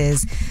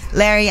experiences.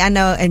 Larry, I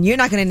know, and you're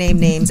not going to name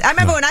names. I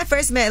remember when I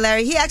first met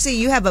Larry,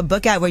 you have a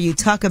book out where you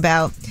talk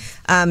about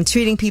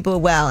treating people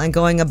well and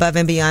going above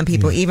and beyond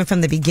people, even from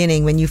the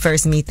beginning when you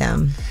first meet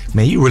them.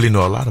 Man, you really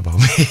know a lot about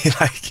me.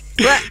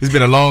 It's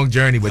been a long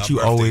journey, but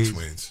you always...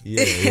 Twins.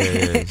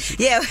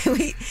 Yeah,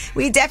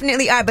 we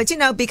definitely are. But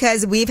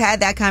because we've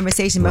had that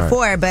conversation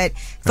before. But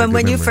from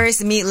when you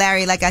first meet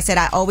Larry, like I said,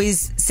 I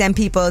always send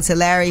people to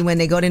Larry when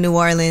they go to New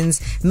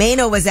Orleans.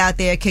 Mano was out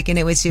there kicking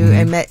it with you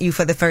and met you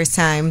for the first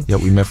time. Yeah,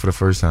 we met for the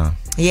first time.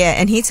 Yeah,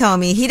 and he told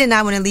me he did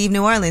not want to leave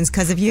New Orleans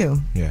because of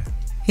you. Yeah.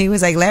 He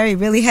was like, Larry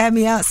really had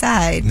me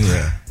outside.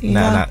 Yeah.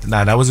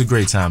 Nah, that was a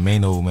great time.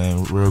 Mano,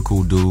 man, real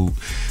cool dude.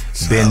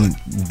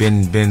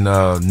 Been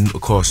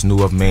of course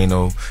knew of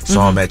Mano.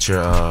 Saw him at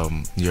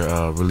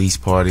your release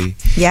party.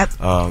 Yep.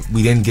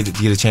 We didn't get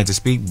a chance to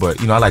speak, but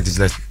I like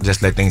to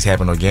just let things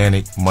happen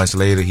organic. Months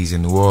later, he's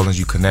in New Orleans.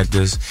 You connect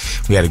us.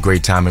 We had a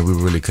great time, and we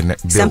really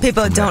connect. Some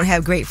people don't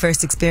have great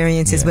first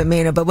experiences with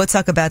Mano, but we'll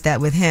talk about that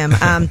with him.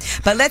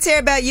 But let's hear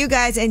about you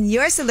guys and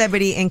your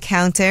celebrity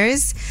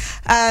encounters.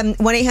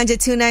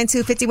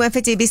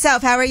 1-800-292-5150. Be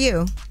Self, how are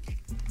you?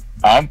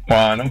 I'm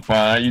fine.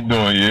 How you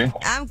doing, you?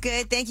 I'm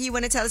good. Thank you. You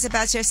want to tell us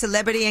about your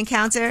celebrity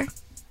encounter?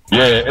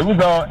 Yeah, it was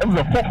a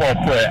football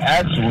player,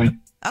 actually.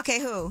 Okay,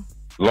 who?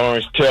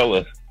 Lawrence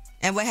Taylor.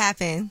 And what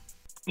happened?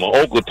 My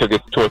uncle took us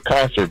to a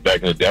concert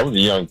back in the day. I was a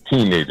young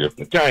teenager,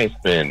 a Giants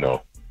fan,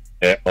 though.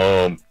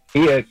 And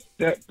he had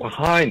sat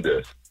behind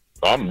us.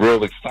 So I'm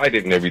real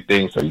excited and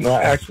everything. So,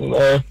 I asked him,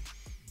 LT,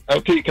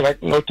 can I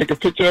take a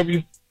picture of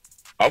you?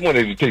 I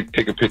wanted to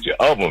take a picture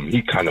of him.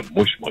 He kind of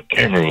mushed my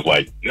camera and was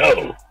like,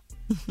 no.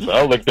 So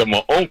I looked at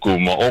my uncle.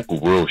 My uncle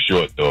real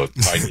short, though,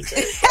 tiny.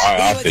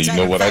 I said, you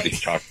know what? I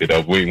just chalked it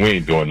up. We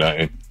ain't doing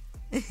nothing.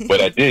 But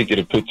I did get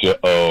a picture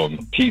of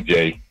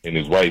TJ in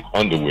his wife's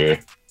underwear.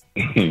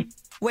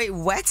 Wait,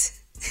 what?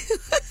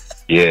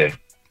 Yeah.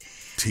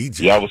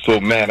 TJ? Yeah, I was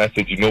so mad. I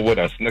said, you know what?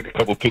 I snuck a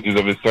couple pictures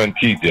of his son,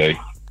 TJ.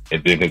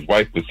 And then his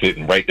wife was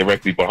sitting right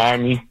directly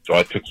behind me. So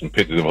I took some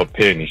pictures of her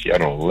panties. She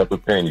had on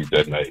leopard panties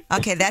that night.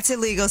 Okay, that's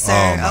illegal, sir.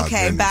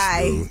 Okay,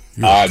 goodness,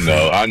 bye.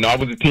 I know. I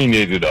was a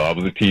teenager, though. I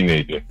was a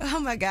teenager.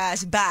 Oh, my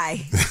gosh.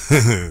 Bye.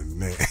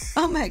 Man.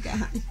 Oh, my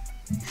God.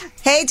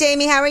 Hey,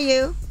 Jamie. How are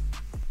you?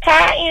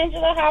 Hi,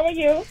 Angela. How are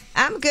you?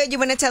 I'm good. You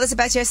want to tell us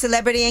about your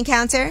celebrity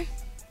encounter?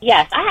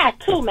 Yes, I had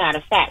two, matter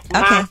of fact.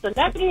 Okay. My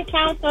celebrity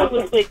encounter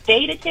was with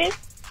Daticus.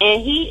 And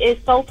he is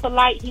so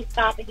polite. He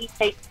stops and he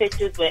takes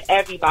pictures with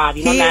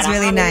everybody. He is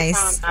really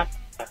nice.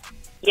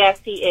 Yes,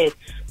 he is.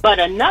 But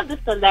another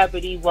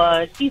celebrity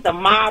she's a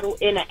model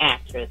and an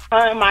actress.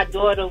 Her and my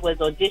daughter was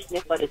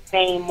auditioning for the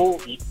same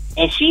movie.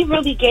 And she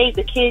really gave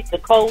the kids the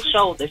cold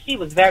shoulder. She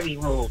was very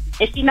rude.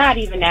 And she's not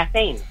even that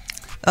famous.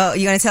 Oh,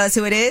 you going to tell us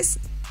who it is?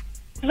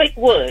 Slick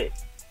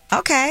Woods.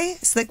 Okay,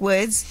 Slick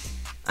Woods.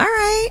 All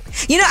right.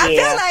 I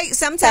feel like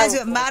sometimes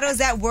with models,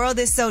 that world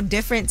is so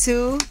different,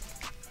 too.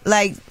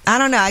 Like, I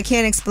don't know. I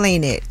can't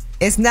explain it.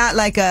 It's not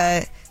like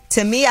to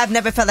me, I've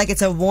never felt like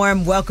it's a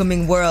warm,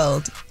 welcoming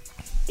world.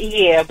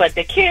 Yeah, but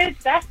the kids,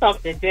 that's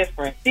something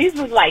different. These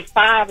was like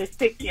 5 and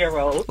 6 year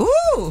olds.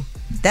 Ooh,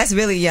 that's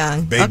really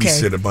young.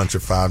 Babysit a bunch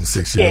of 5 and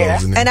 6 year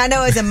olds. And I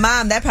know as a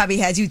mom, that probably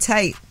had you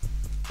tight.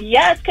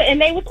 Yes,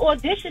 and they was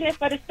auditioning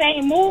for the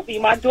same movie.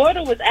 My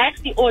daughter was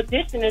actually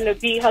auditioning to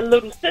be her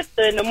little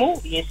sister in the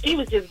movie, and she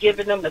was just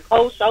giving them the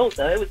cold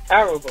shoulder. It was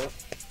terrible.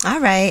 All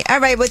right.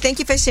 Well, thank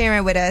you for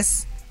sharing with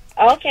us.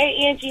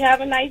 Okay, Angie,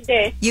 have a nice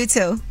day. You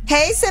too.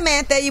 Hey,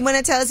 Samantha, you want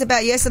to tell us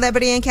about your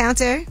celebrity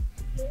encounter?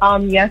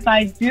 Yes,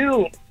 I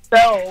do.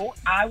 So,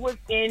 I was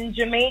in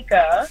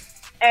Jamaica,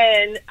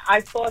 and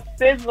I saw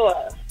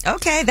Sizzler.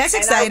 Okay, that's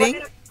exciting.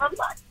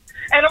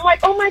 And I'm like,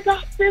 oh my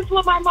God,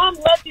 Sizzler, my mom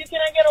loves you. Can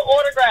I get an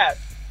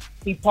autograph?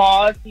 He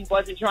paused. He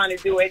wasn't trying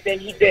to do it. Then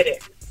he did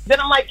it. Then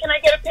I'm like, can I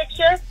get a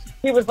picture?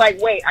 He was like,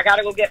 wait, I got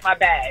to go get my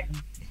bag.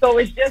 So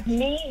it's just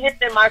me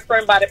hitting my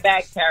friend by the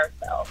bag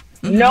carousel.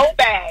 Mm-hmm. No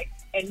bag.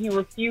 And he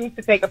refused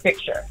to take a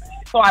picture.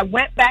 So I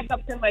went back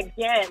up to him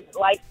again,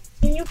 like,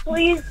 can you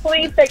please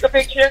take a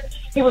picture?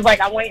 He was like,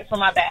 I'm waiting for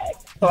my bag.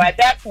 So at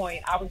that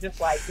point, I was just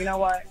like, you know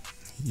what?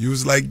 You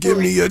was like, give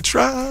me a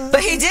try.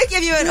 But he did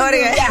give you an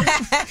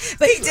autograph.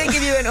 But he did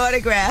give you an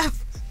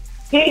autograph.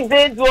 He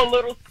did do a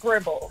little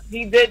scribble.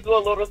 He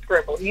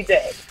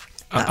did.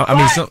 I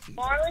mean,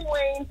 Marlon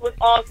Wayans was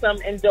awesome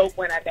and dope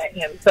when I met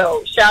him.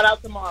 So shout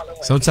out to Marlon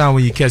Wayans. Sometimes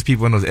when you catch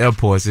people in those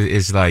airports,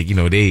 it's like, you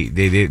know,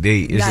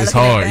 it's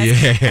hard.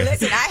 Yeah.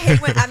 Listen, I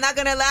hate when, I'm not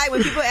gonna lie,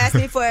 when people ask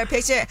me for a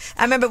picture.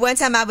 I remember one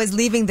time I was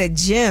leaving the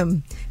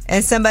gym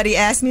and somebody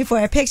asked me for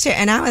a picture,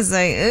 and I was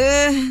like,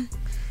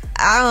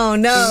 I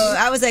don't know.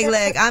 I was like,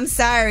 look, I'm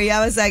sorry.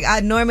 I was like,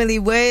 I normally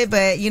would,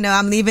 but you know,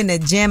 I'm leaving the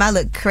gym. I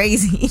look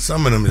crazy.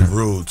 Some of them is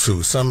rude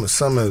too. Some. But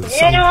it's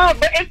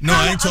no,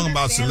 I ain't talking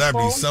about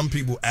celebrities. Some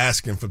people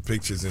asking for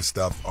pictures and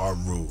stuff are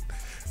rude.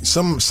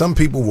 Some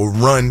people will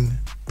run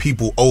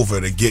people over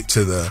to get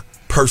to the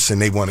person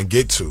they want to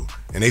get to,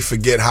 and they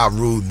forget how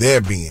rude they're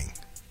being.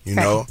 You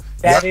know,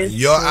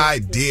 your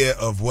idea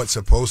of what's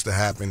supposed to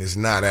happen is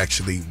not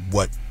actually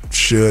what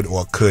should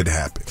or could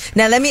happen.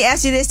 Now, let me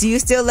ask you this. Do you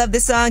still love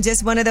the song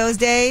Just One of Those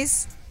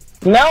Days?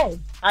 No,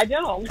 I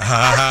don't.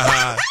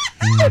 That's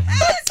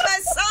my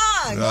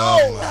song.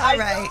 No, I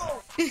don't.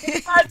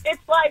 Because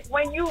it's like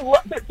when you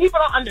look,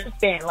 people don't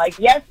understand. Like,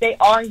 yes, they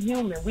are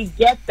human. We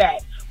get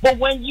that. But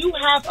when you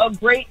have a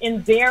great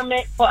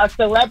endearment for a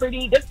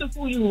celebrity, this is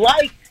who you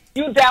like,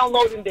 you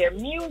downloading their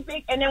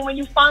music, and then when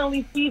you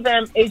finally see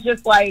them, it's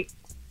just like,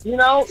 you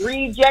know,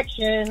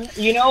 rejection.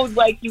 You know,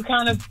 like you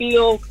kind of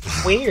feel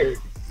weird.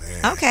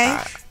 Man, okay.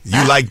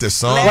 You like the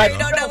song. Larry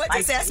don't know what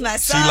to say. That's my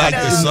song. She liked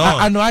the song.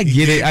 I know. I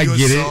get it. I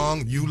get it.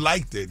 Song, you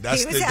liked it.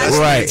 That's the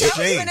right.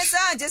 Doing a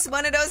song, Just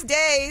One of Those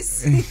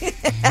Days. I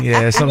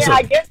guess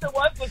it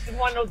was just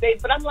one of those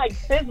days. But I'm like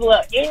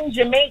Sizzler in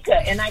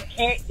Jamaica, and I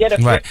can't get a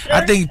picture.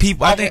 I think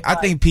people. I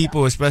think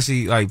people,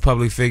 especially like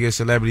public figures,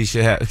 celebrities,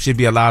 should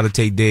be allowed to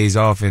take days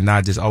off and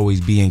not just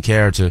always be in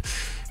character.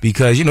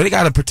 Because, you know, they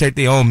got to protect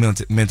their own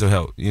mental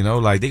health, you know,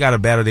 like they got to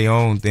battle their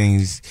own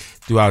things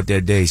throughout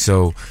their day.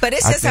 So, but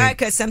it's just hard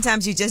because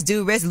sometimes you just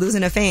do risk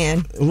losing a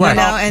fan, right? You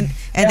know, and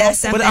that's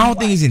something. But I don't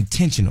think it's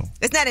intentional.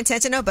 It's not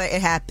intentional, but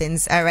it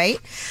happens. All right.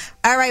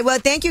 Well,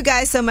 thank you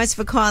guys so much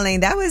for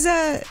calling. That was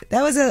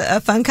a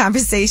fun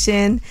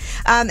conversation.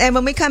 And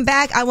when we come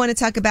back, I want to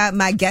talk about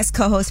my guest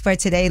co-host for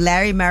today,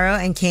 Larry Morrow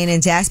and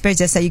Kainon Jasper,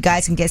 just so you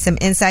guys can get some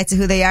insight to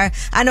who they are.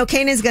 I know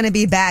Kainon's going to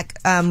be back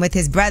with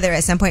his brother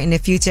at some point in the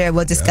future.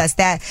 We'll discuss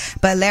that.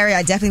 But Larry,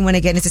 I definitely want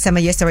to get into some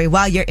of your story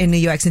while you're in New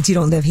York, since you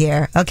don't live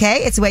here. Okay?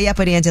 It's Way Up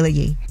with Angela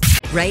Yee.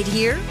 Right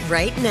here,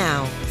 right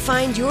now.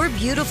 Find your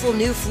beautiful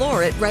new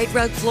floor at Right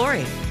Rug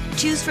Flooring.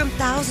 Choose from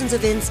thousands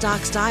of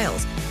in-stock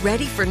styles,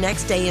 ready for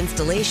next day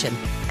installation,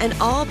 and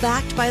all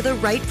backed by the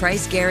right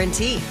price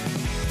guarantee.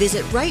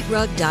 Visit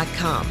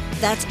rightrug.com.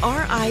 That's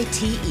RITERUG.com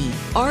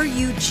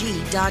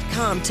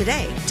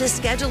today to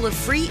schedule a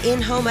free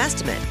in-home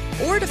estimate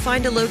or to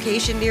find a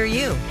location near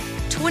you.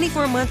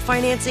 24-month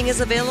financing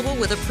is available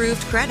with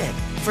approved credit.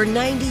 For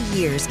 90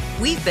 years,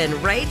 we've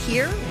been right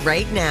here,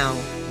 right now.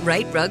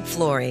 Right Rug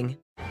Flooring.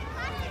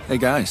 Hey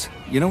guys,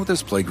 you know what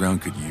this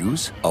playground could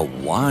use? A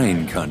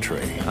wine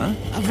country, huh?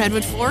 A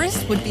redwood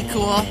forest would be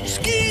cool.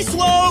 Ski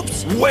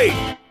slopes! Wait!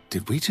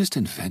 Did we just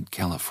invent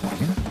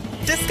California?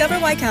 Discover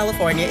why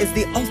California is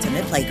the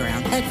ultimate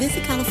playground at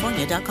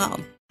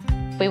visitcalifornia.com.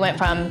 We went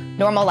from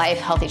normal life,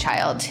 healthy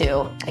child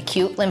to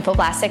acute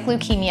lymphoblastic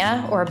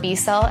leukemia, or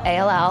B-cell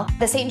ALL.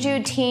 The St.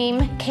 Jude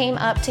team came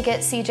up to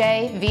get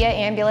CJ via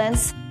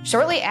ambulance.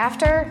 Shortly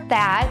after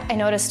that, I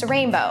noticed a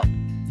rainbow.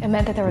 It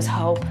meant that there was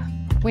hope.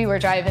 We were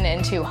driving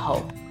into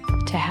hope.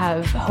 To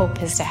have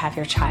hope is to have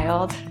your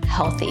child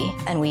healthy,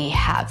 and we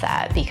have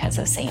that because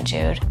of St.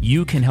 Jude.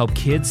 You can help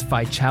kids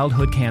fight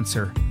childhood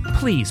cancer.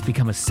 Please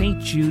become a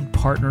St. Jude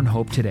Partner in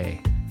Hope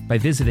today by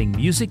visiting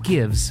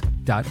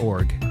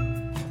musicgives.org.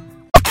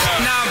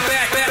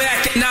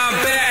 Now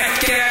I'm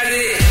back at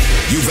it.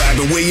 You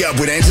vibing Way Up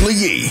with Angela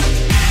Yee.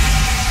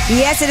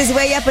 Yes, it is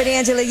Way Up with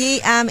Angela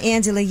Yee. I'm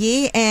Angela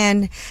Yee,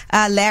 and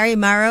Larry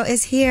Morrow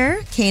is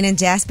here. Kainon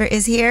Jasper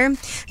is here.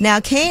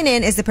 Now,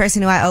 Kainon is the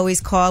person who I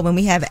always call when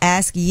we have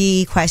Ask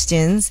Yee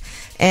questions,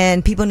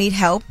 and people need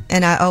help,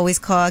 and I always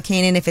call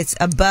Kainon if it's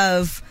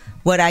above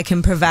what I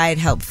can provide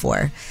help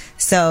for.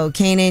 So,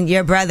 Kainon,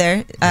 your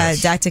brother,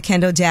 Yes. Dr.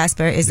 Kendall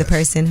Jasper, is the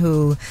person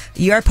who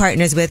you're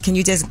partners with. Can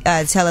you just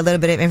tell a little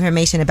bit of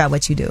information about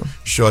what you do?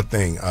 Sure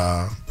thing.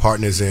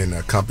 Partners in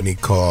a company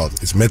called,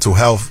 it's mental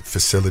health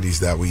facilities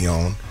that we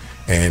own.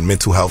 and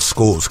mental health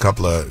schools. A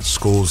couple of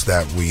schools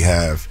that we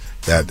have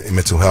that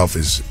mental health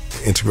is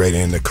integrated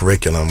in the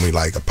curriculum. We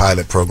like a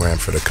pilot program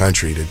for the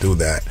country to do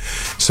that.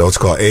 So it's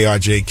called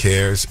ARJ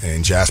Cares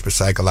and Jasper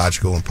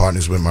Psychological, in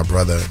partners with my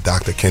brother,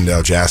 Dr.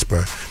 Kendall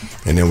Jasper.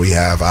 And then we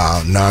have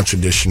our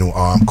non-traditional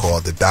arm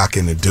called the Doc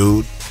and the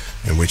Dude,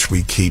 in which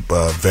we keep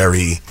a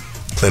very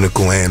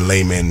clinical and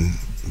layman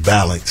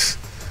balance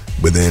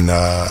within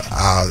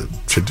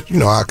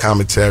our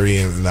commentary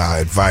and our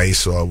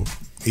advice, or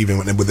even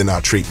within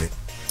our treatment.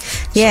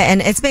 Yeah,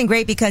 and it's been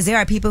great because there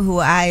are people who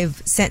I've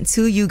sent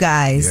to you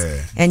guys,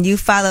 and you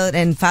followed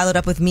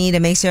up with me to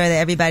make sure that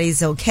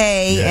everybody's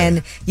okay,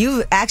 and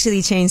you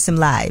actually changed some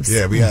lives.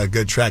 Yeah, we got a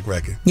good track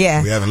record.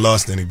 Yeah. We haven't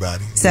lost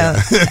anybody. So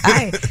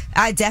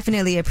I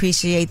definitely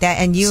appreciate that,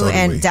 and you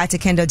and Dr.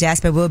 Kendall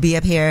Jasper will be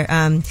up here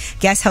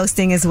guest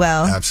hosting as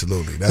well.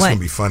 Absolutely. That's going to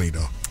be funny,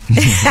 though.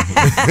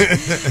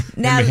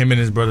 Now, him and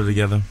his brother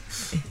together.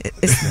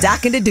 It's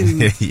Doc and the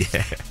Dude.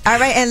 Yeah. All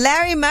right, and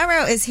Larry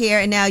Morrow is here.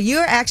 And now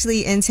you're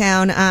actually in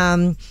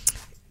town.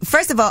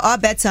 First of all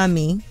Bets on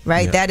Me,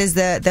 right? Yep. That is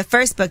the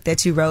first book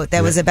that you wrote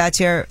that was about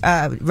your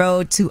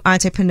road to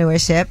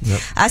entrepreneurship.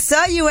 Yep. I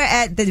saw you were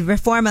at the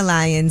Reform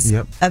Alliance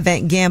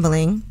event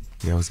gambling.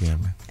 Yeah, I was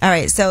gambling. All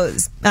right, so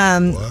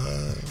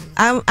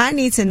I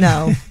need to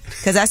know,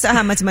 because I saw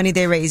how much money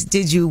they raised.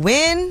 Did you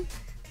win?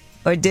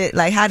 Or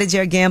how did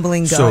your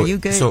gambling go? Are you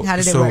good? How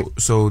did it work?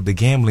 So the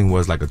gambling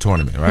was like a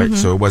tournament, right? Mm-hmm.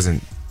 So it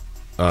wasn't,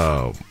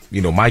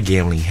 my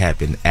gambling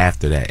happened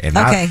after that. And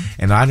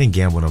I didn't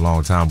gamble in a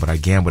long time, but I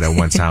gambled at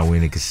one time. We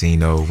in a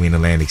casino, we in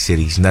Atlantic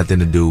City. It's nothing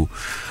to do.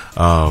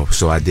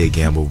 So I did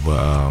gamble,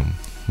 but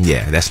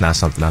yeah, that's not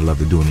something I love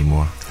to do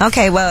anymore.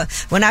 Okay, well,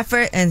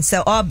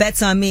 so all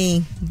bets on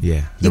me.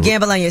 Yeah. You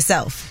gamble on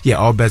yourself. Yeah,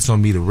 all bets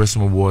on me. The risks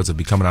and rewards of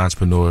becoming an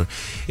entrepreneur.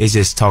 It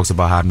just talks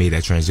about how I made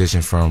that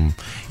transition from,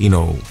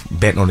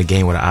 betting on the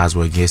game where the odds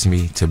were against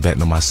me to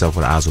betting on myself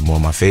where the odds were more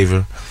in my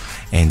favor,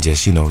 and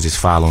just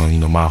following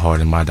my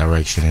heart and my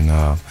direction, and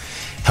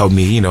helped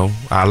me.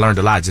 I learned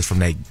a lot just from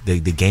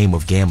the game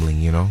of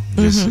gambling.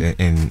 Just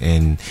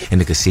in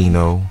the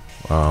casino.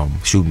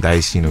 Shooting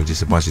dice,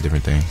 just a bunch of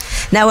different things.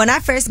 Now, when I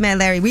first met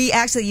Larry, we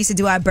actually used to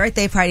do our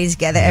birthday party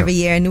together every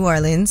year in New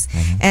Orleans.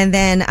 Mm-hmm. And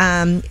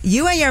then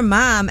you and your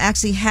mom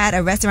actually had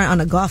a restaurant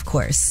on a golf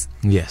course.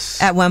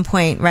 Yes. At one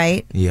point,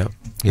 right? Yep.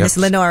 Miss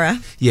Lenora.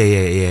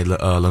 Yeah.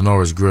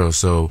 Lenora's Grill.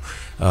 So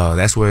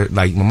that's where,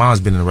 my mom's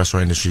been in the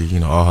restaurant industry,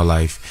 all her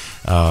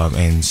life.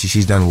 And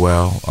she's done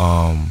well.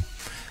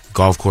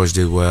 Golf course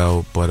did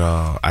well, but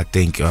I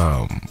think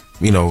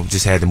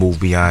just had to move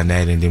beyond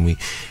that, and then we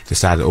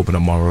decided to open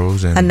up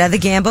Morrow's. And another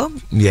gamble?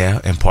 Yeah,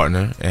 and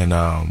partner. And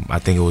I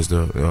think it was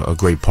a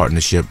great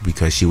partnership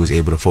because she was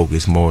able to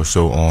focus more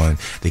so on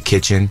the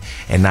kitchen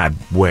and not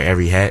wear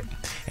every hat.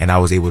 And I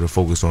was able to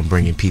focus on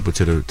bringing people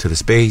to the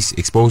space,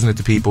 exposing it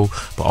to people,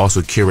 but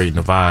also curating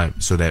the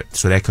vibe so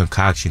that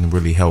concoction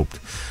really helped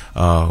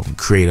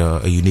create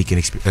a unique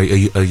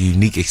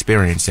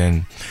experience,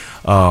 and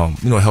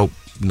help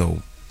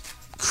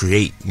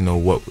create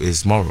what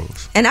is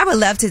Morrow's. And I would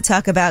love to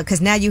talk about, because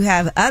now you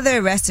have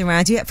other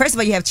restaurants. First of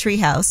all, you have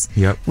Treehouse,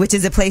 which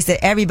is a place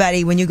that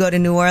everybody, when you go to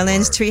New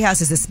Orleans,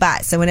 Treehouse is a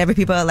spot. So whenever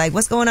people are like,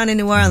 what's going on in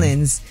New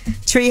Orleans?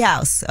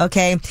 Treehouse.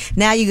 Okay,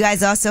 now you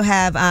guys also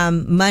have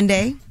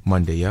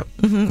Monday, yep.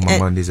 Mm-hmm.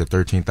 Monday's a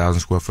 13,000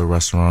 square foot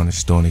restaurant.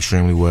 It's doing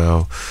extremely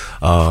well.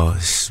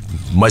 It's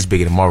much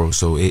bigger than Morrow,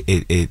 so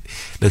it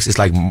looks, it's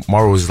like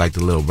Morrow's is like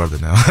the little brother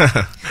now.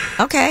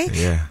 Okay.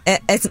 Yeah.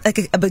 It's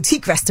like a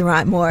boutique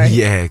restaurant more.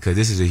 Yeah, because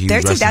this is a huge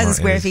 13,000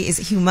 square feet is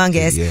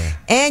humongous. Yeah.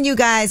 And you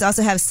guys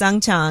also have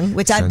Sung Chong,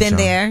 which I've been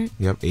there.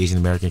 Yep, Asian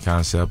American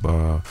concept with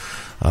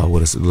a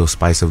little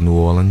spice of New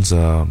Orleans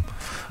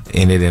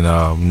in it,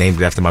 and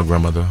named it after my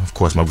grandmother. Of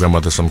course, my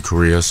grandmother's from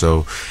Korea,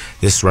 so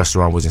this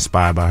restaurant was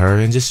inspired by her.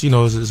 And just,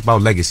 it's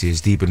about legacy.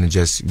 It's deeper than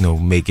just,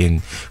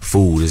 making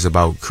food. It's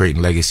about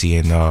creating legacy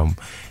and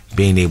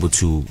being able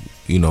to,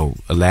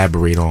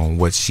 elaborate on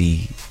what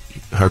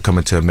her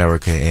coming to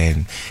America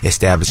and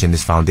establishing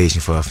this foundation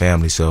for her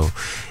family. So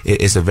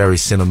it's a very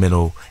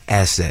sentimental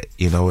asset.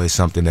 It's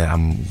something that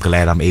I'm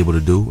glad I'm able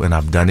to do, and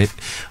I've done it.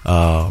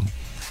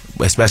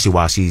 Especially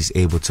while she's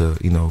able to,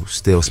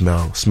 still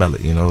smell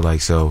it,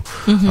 so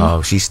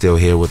she's still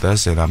here with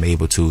us, and I'm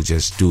able to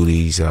just do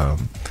these,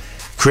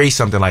 create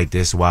something like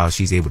this while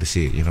she's able to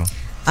see it,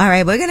 All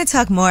right, we're going to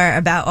talk more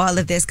about all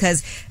of this,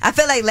 because I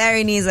feel like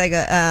Larry needs like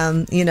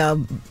a,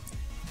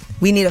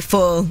 we need a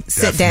full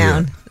sit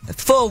down.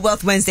 Full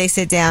Wealth Wednesday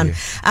sit down.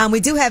 Yeah. We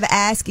do have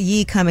Ask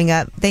Yee coming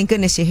up. Thank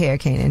goodness you're here,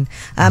 Kainon.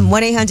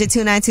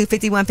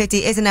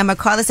 1-800-292-5150 is the number.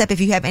 Call us up if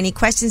you have any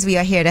questions. We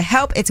are here to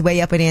help. It's Way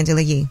Up with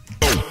Angela Yee.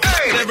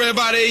 Hey,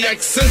 everybody,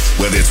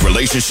 whether it's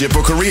relationship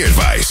or career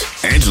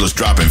advice, Angela's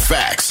dropping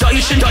facts. All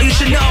you should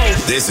know.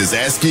 This is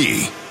Ask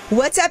Yee.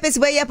 What's up? It's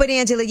Way Up with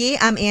Angela Yee.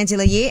 I'm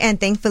Angela Yee, and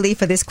thankfully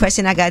for this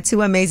question, I got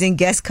two amazing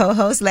guest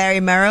co-hosts, Larry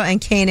Morrow and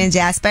Kainon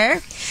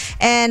Jasper.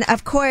 And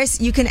of course,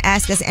 you can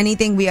ask us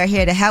anything. We are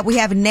here to help. We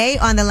have Nay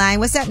on the line.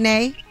 What's up,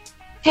 Nay?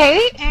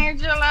 Hey,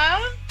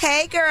 Angela.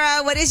 Hey,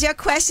 girl. What is your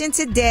question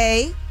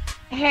today?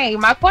 Hey,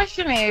 my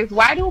question is,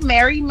 why do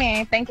married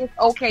men think it's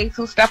okay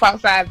to step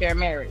outside their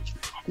marriage?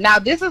 Now,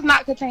 this is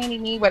not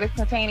containing me, but it's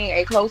containing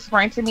a close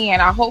friend to me,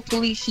 and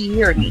hopefully she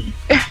hear me.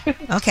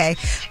 Okay.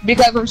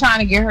 Because I'm trying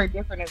to get her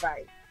different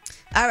advice.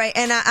 All right,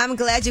 and I'm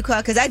glad you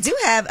called because I do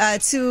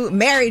have 2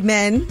 married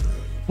men.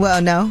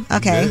 Well, no.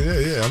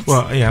 Okay. Yeah.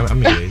 Well, yeah,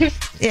 I'm engaged.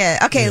 Yeah.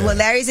 Okay. Yeah. Well,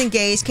 Larry's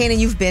engaged. Kainon,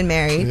 you've been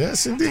married.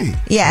 Yes, indeed.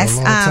 Yes.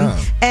 For a long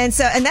time. And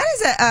that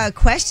is a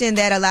question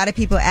that a lot of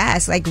people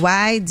ask. Like,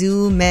 why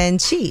do men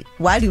cheat?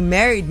 Why do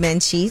married men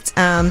cheat?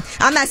 I'm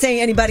not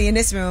saying anybody in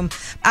this room.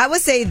 I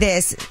would say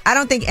this. I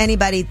don't think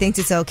anybody thinks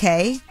it's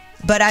okay.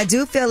 But I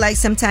do feel like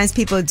sometimes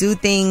people do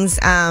things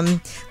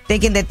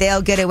thinking that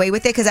they'll get away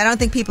with it, because I don't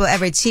think people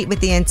ever cheat with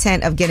the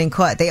intent of getting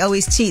caught. They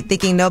always cheat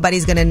thinking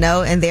nobody's going to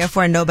know, and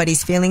therefore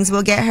nobody's feelings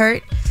will get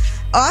hurt.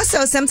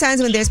 Also,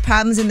 sometimes when there's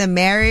problems in the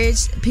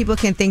marriage, people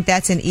can think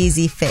that's an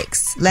easy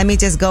fix. Let me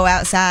just go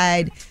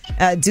outside,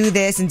 do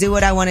this and do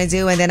what I want to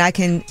do, and then I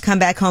can come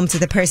back home to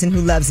the person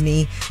who loves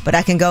me, but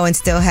I can go and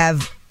still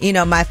have,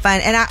 my fun.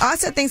 And I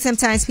also think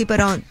sometimes people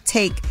don't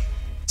take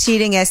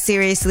cheating as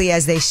seriously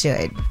as they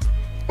should.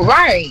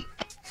 Right.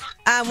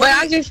 But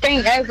I just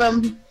think as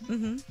a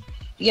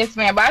yes,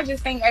 ma'am. But I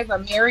just think as a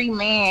married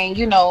man,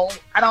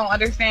 I don't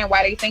understand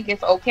why they think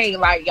it's okay.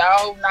 Like,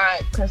 y'all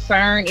not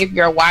concerned if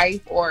your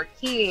wife or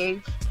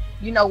kids,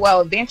 will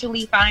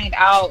eventually find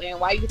out, and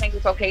why you think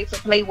it's okay to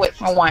play with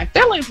someone's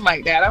feelings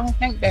like that. I don't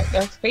think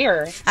that's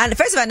fair.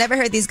 First of all, I never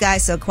heard these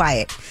guys so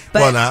quiet. But,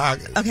 well, now,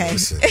 okay.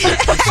 Listen.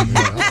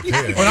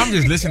 Well, I'm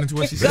just listening to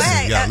what she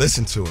says. You gotta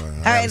listen to her.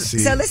 All right.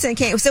 So listen,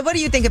 Kate. So what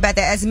do you think about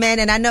that as men?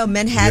 And I know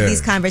men have these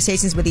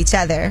conversations with each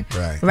other.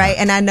 Right.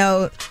 And I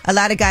know a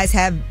lot of guys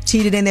have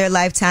cheated in their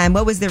lifetime.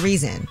 What was the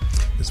reason?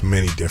 There's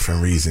many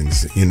different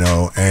reasons,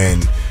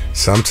 and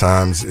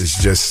sometimes it's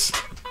just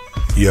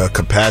your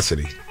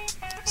capacity.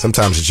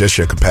 Sometimes it's just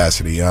your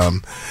capacity. At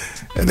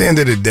the end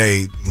of the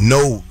day,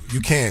 no,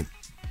 you can't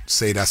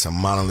say that's a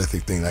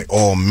monolithic thing, like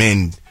all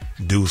men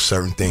do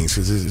certain things,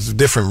 because there's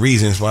different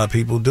reasons why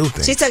people do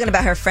things. She's talking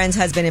about her friend's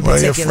husband in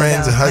particular. Your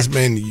friend's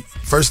husband,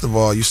 first of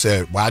all, you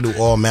said, why do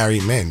all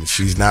married men?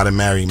 She's not a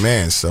married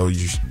man, so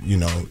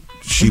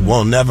she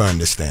will never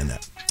understand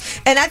that.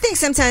 And I think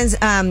sometimes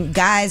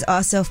guys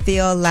also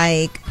feel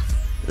like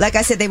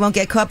I said, they won't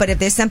get caught, but if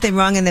there's something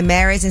wrong in the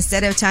marriage,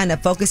 instead of trying to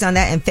focus on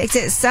that and fix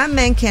it, some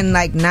men can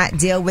not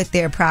deal with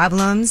their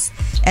problems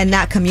and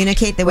not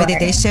communicate the way that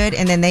they should,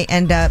 and then they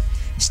end up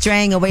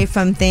straying away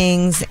from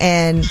things,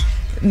 and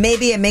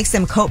maybe it makes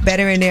them cope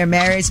better in their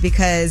marriage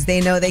because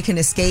they know they can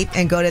escape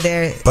and go to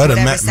their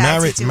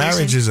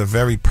marriage is a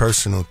very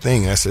personal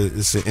thing. It's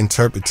an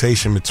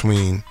interpretation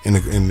in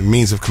the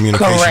means of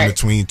communication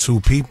between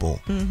two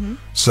people. Mm-hmm.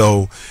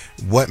 So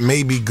what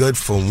may be good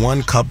for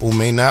one couple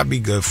may not be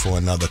good for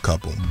another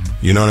couple.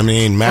 You know what I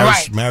mean?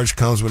 Marriage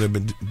comes with a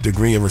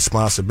degree of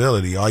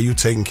responsibility. Are you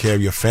taking care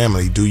of your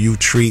family? Do you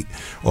treat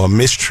or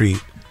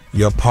mistreat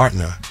your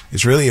partner?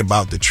 It's really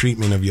about the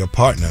treatment of your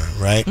partner,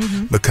 right?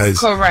 Mm-hmm.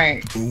 Because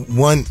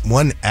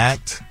one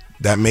act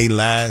that may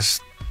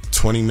last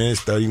 20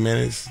 minutes, 30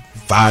 minutes,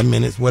 5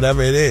 minutes,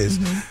 whatever it is,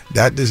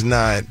 that does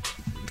not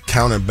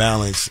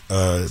counterbalance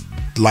a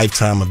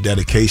lifetime of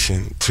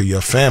dedication to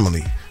your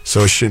family.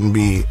 So it shouldn't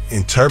be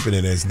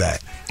interpreted as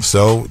that.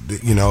 So,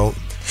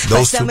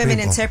 but some women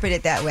interpret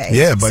it that way.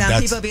 Yeah, but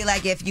some people be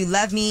like, if you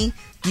love me,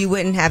 you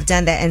wouldn't have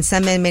done that. And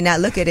some men may not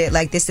look at it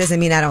like, this doesn't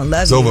mean I don't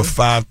love you. There's over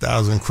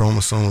 5,000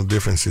 chromosomal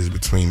differences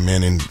between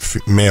men and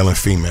male and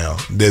female.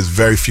 There's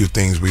very few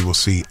things we will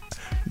see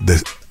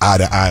the eye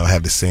to eye or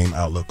have the same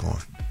outlook on.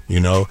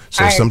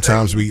 So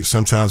sometimes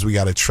we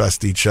got to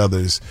trust each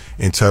other's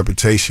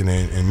interpretation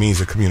and means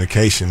of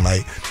communication.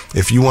 Like,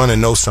 if you want to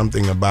know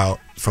something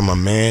from a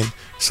man,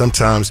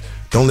 sometimes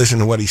don't listen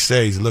to what he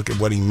says. Look at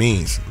what he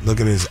means. Look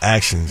at his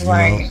actions.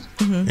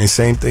 And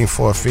same thing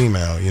for a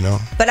female.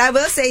 But I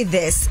will say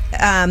this: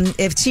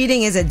 if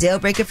cheating is a deal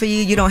breaker for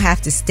you, you don't have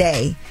to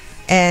stay.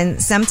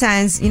 And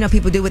sometimes,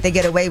 people do what they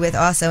get away with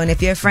also. And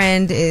if your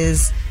friend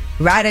is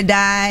ride or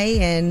die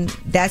and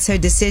that's her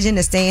decision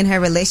to stay in her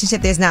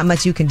relationship, there's not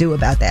much you can do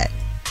about that.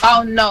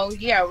 Oh no,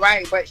 yeah,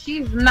 right. But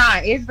she's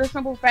not. It's the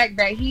simple fact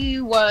that he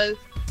was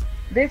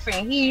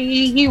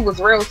he was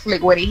real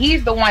slick with it.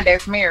 He's the one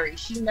that's married.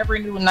 She never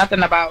knew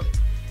nothing about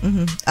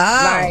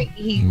it.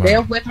 He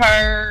lived with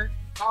her,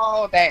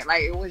 all that.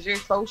 It was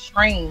just so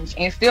strange,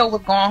 and still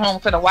was going home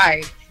to the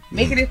wife,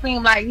 making it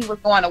seem like he was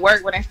going to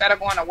work, but instead of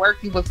going to work,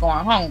 he was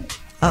going home.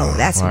 Oh,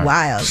 that's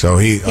wild. So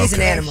he's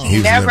an animal.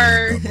 She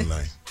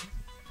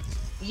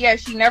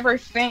never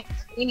sent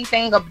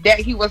anything of that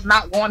he was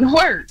not going to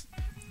work.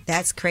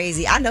 That's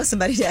crazy. I know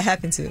somebody that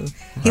happened to.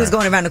 He was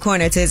going around the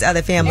corner to his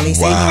other family,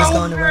 saying he was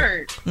going to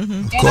work.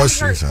 Of course,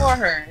 for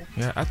her.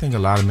 Yeah, I think a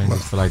lot of men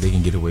feel like they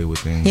can get away with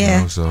things.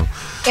 Yeah. So,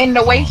 and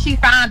the way she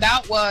found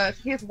out was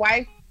his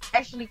wife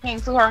actually came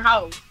to her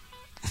house.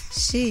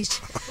 Sheesh.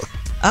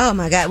 Oh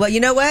my God! Well, you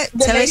know what?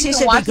 Tell her she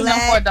should be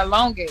glad. For the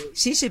longest.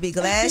 She should be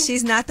glad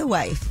she's not the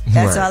wife.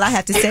 That's all I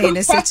have to say in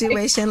a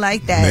situation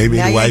like that. Maybe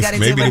now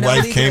the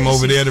wife came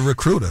over there to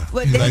recruit her.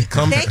 Well,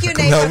 thank you,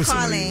 Nate, for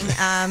calling,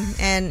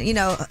 and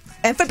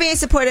for being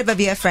supportive of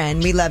your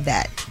friend. We love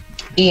that.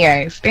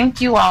 Yes, thank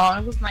you all.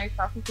 It was nice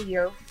talking to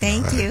you.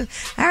 Thank you.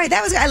 All right,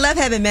 I love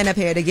having men up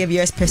here to give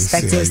your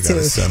perspectives too.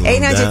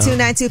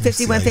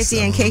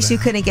 800-292-5150. In case you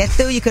couldn't get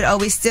through, you could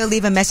always still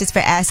leave a message for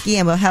Asky,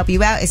 and we'll help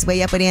you out. It's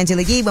Way Up with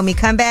Angela Yee. When we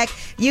come back,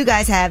 you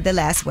guys have the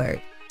last word.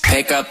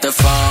 Pick up the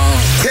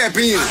phone. Tap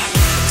in.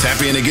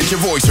 Tap in and get your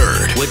voice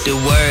heard. What the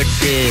word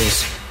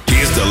is.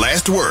 Here's the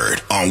last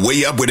word on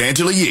Way Up with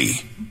Angela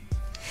Yee.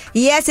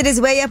 Yes, it is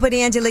Way Up with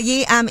Angela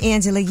Yee. I'm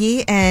Angela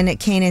Yee, and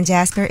Kainon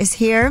Jasper is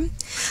here.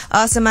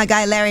 Also, my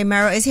guy Larry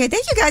Morrow is here.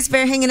 Thank you guys for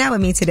hanging out with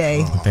me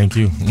today. Oh, thank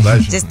you.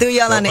 Pleasure. Just threw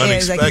y'all on the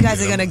air. Like, you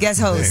guys are going to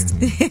guest host.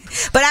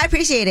 But I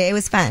appreciate it. It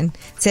was fun.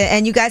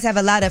 And you guys have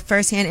a lot of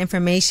firsthand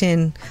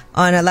information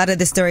on a lot of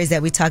the stories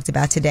that we talked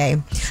about today.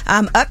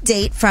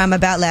 Update from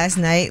about last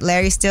night.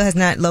 Larry still has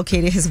not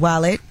located his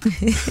wallet.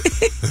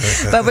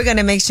 But we're going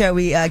to make sure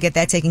we get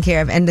that taken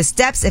care of. And the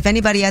steps, if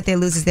anybody out there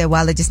loses their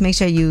wallet, just make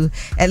sure you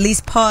at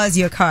least pause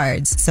your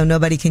cards so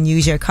nobody can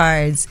use your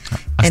cards.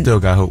 I still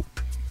got hope.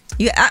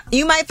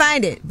 You might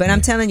find it, but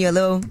I'm telling you, a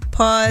little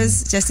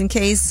pause just in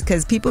case,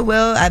 because people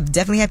will. I've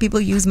definitely had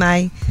people use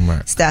my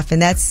stuff, and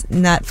that's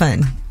not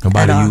fun.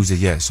 Nobody used it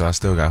yet, so I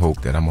still got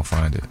hope that I'm going to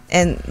find it.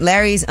 And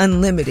Larry's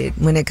unlimited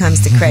when it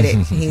comes to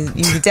credit. You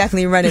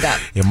definitely run it up.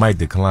 It might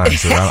decline,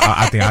 so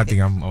I think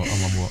I'm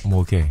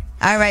okay.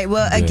 All right.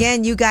 Well,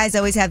 again, you guys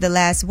always have the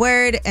last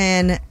word,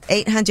 and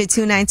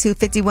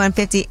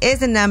 800-292-5150 is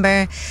the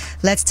number.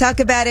 Let's talk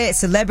about it.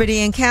 Celebrity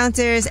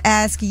encounters.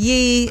 Ask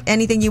Yee.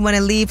 Anything you want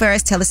to leave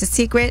us? Tell us a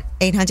secret.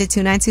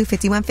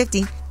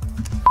 800-292-5150.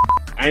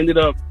 I ended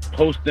up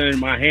posting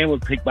my hand was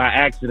picked by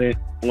accident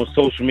on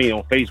social media,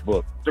 on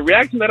Facebook. The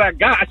reaction that I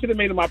got, I should have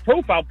made it my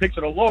profile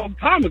picture a long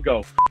time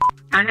ago.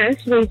 I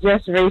actually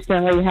just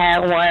recently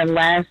had one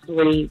last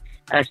week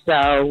or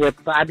so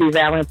with Bobby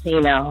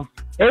Valentino.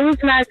 It was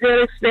not a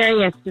good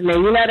experience to me.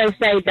 You know, they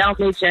say don't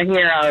meet your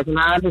heroes, and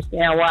I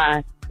understand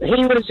why.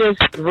 He was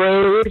just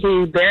rude.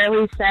 He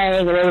barely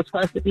sang, and it was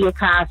supposed to be a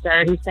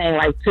concert. He sang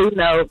like 2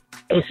 notes.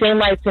 It seemed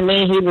like to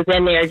me he was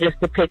in there just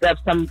to pick up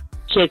some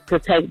chick to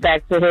take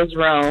back to his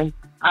room.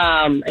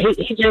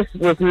 He just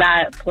was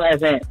not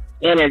pleasant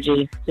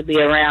energy to be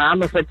around.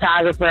 I'm a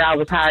photographer. I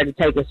was hired to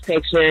take his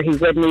picture. He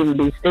wouldn't even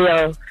be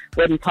still,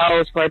 wouldn't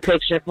pose for a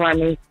picture for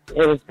me.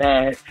 It was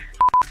bad.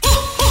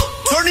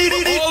 Turn it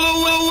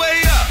all the way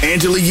up.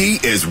 Angela Yee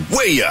is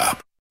way up.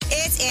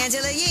 It's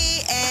Angela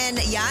Yee, and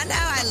y'all know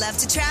I love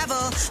to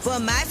travel. Well,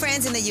 my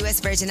friends in the U.S.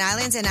 Virgin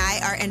Islands and I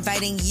are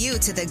inviting you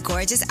to the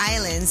gorgeous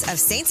islands of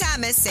St.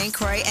 Thomas, St.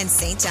 Croix, and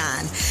St.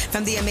 John.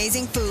 From the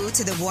amazing food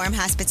to the warm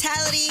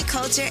hospitality,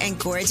 culture, and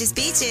gorgeous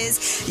beaches,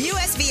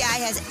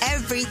 USVI has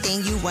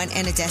everything you want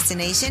in a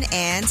destination,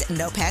 and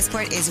no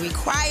passport is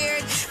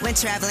required when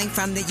traveling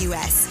from the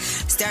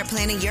U.S. Start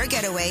planning your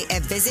getaway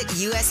at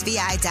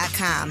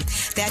visitusvi.com.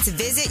 That's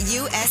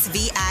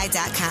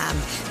visitusvi.com.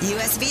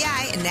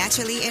 USVI,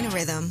 naturally in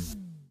rhythm.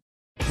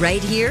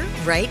 Right here,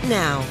 right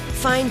now.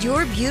 Find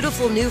your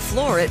beautiful new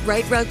floor at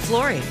Right Rug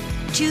Flooring.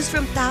 Choose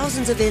from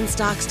thousands of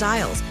in-stock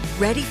styles,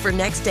 ready for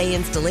next day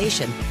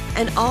installation,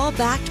 and all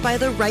backed by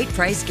the right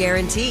price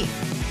guarantee.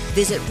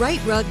 Visit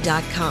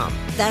rightrug.com.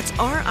 That's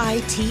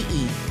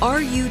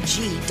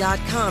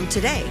RITERUG.com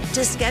today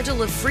to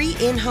schedule a free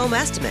in-home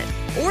estimate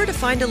or to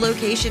find a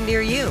location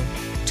near you.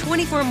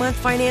 24-month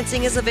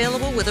financing is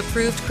available with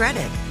approved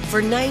credit.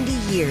 For 90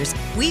 years,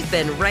 we've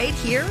been right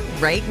here,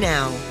 right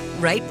now.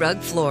 Right Rug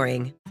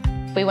Flooring.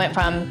 We went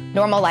from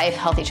normal life,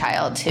 healthy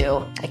child to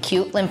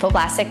acute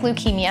lymphoblastic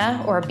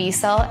leukemia, or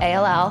B-cell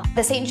ALL.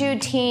 The St.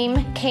 Jude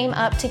team came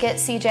up to get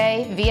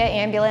CJ via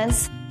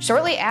ambulance.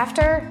 Shortly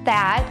after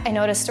that, I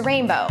noticed a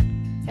rainbow.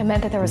 It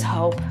meant that there was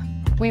hope.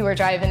 We were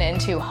driving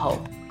into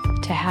hope.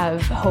 To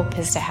have hope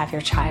is to have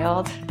your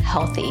child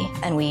healthy,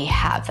 and we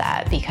have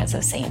that because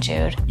of St.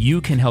 Jude.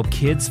 You can help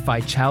kids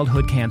fight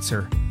childhood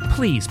cancer.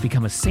 Please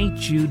become a St.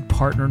 Jude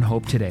Partner in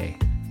Hope today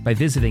by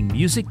visiting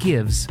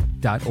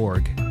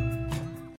musicgives.org.